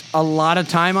have a lot of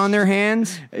time on their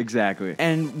hands. Exactly.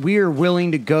 And we are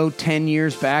willing to go 10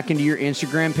 years back into your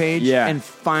Instagram page and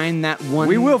find that one.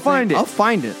 We will find it. I'll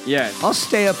find it. Yes. I'll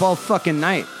stay up all fucking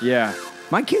night. Yeah.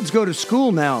 My kids go to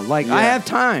school now. Like, I have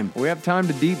time. We have time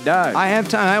to deep dive. I have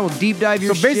time. I will deep dive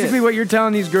your shit. So basically what you're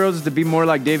telling these girls is to be more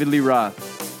like David Lee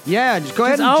Roth. Yeah, just go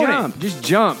ahead and jump. Just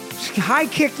jump. Just high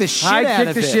kick the shit out of it. High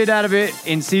kick the shit out of it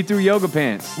in see-through yoga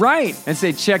pants. Right. And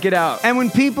say, check it out. And when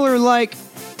people are like,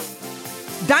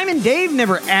 Diamond Dave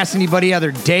never asked anybody how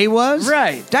their day was.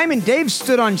 Right. Diamond Dave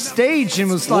stood on stage and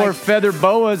was like... Wore feather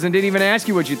boas and didn't even ask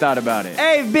you what you thought about it.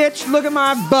 Hey, bitch, look at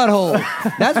my butthole.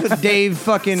 That's what Dave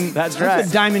fucking... That's right.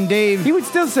 What Diamond Dave... He would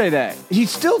still say that. He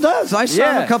still does. I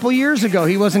saw him a couple years ago.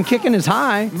 He wasn't kicking his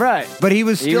high. Right. But he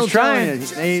was still trying.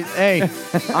 Hey,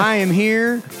 I am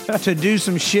here to do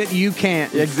some shit you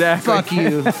can't. Exactly. Fuck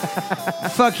you.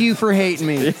 Fuck you for hating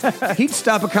me. Yeah. He'd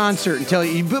stop a concert and tell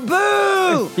you,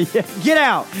 boo! Yeah. Get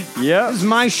out. Yep. This is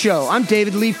my show. I'm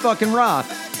David Lee fucking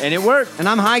Roth. And it worked. And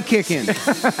I'm high kicking.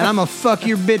 And I'm gonna fuck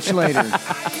your bitch later.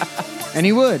 And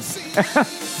he would.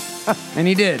 And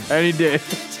he did. And he did.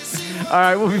 All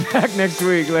right, we'll be back next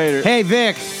week later. Hey,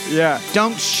 Vic. Yeah.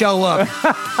 Don't show up.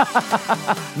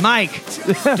 Mike,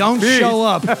 don't show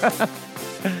up.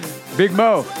 Big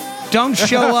Mo. Don't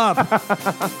show up.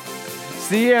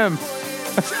 CM.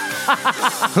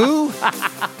 Who?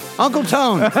 Uncle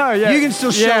Tone. Oh, yeah. You can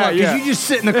still show up because you just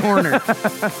sit in the corner.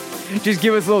 Just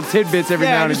give us little tidbits every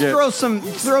now and again.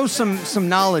 Throw some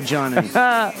knowledge on it.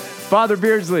 Father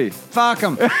Beardsley. Fuck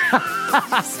him. All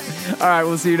right,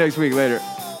 we'll see you next week. Later.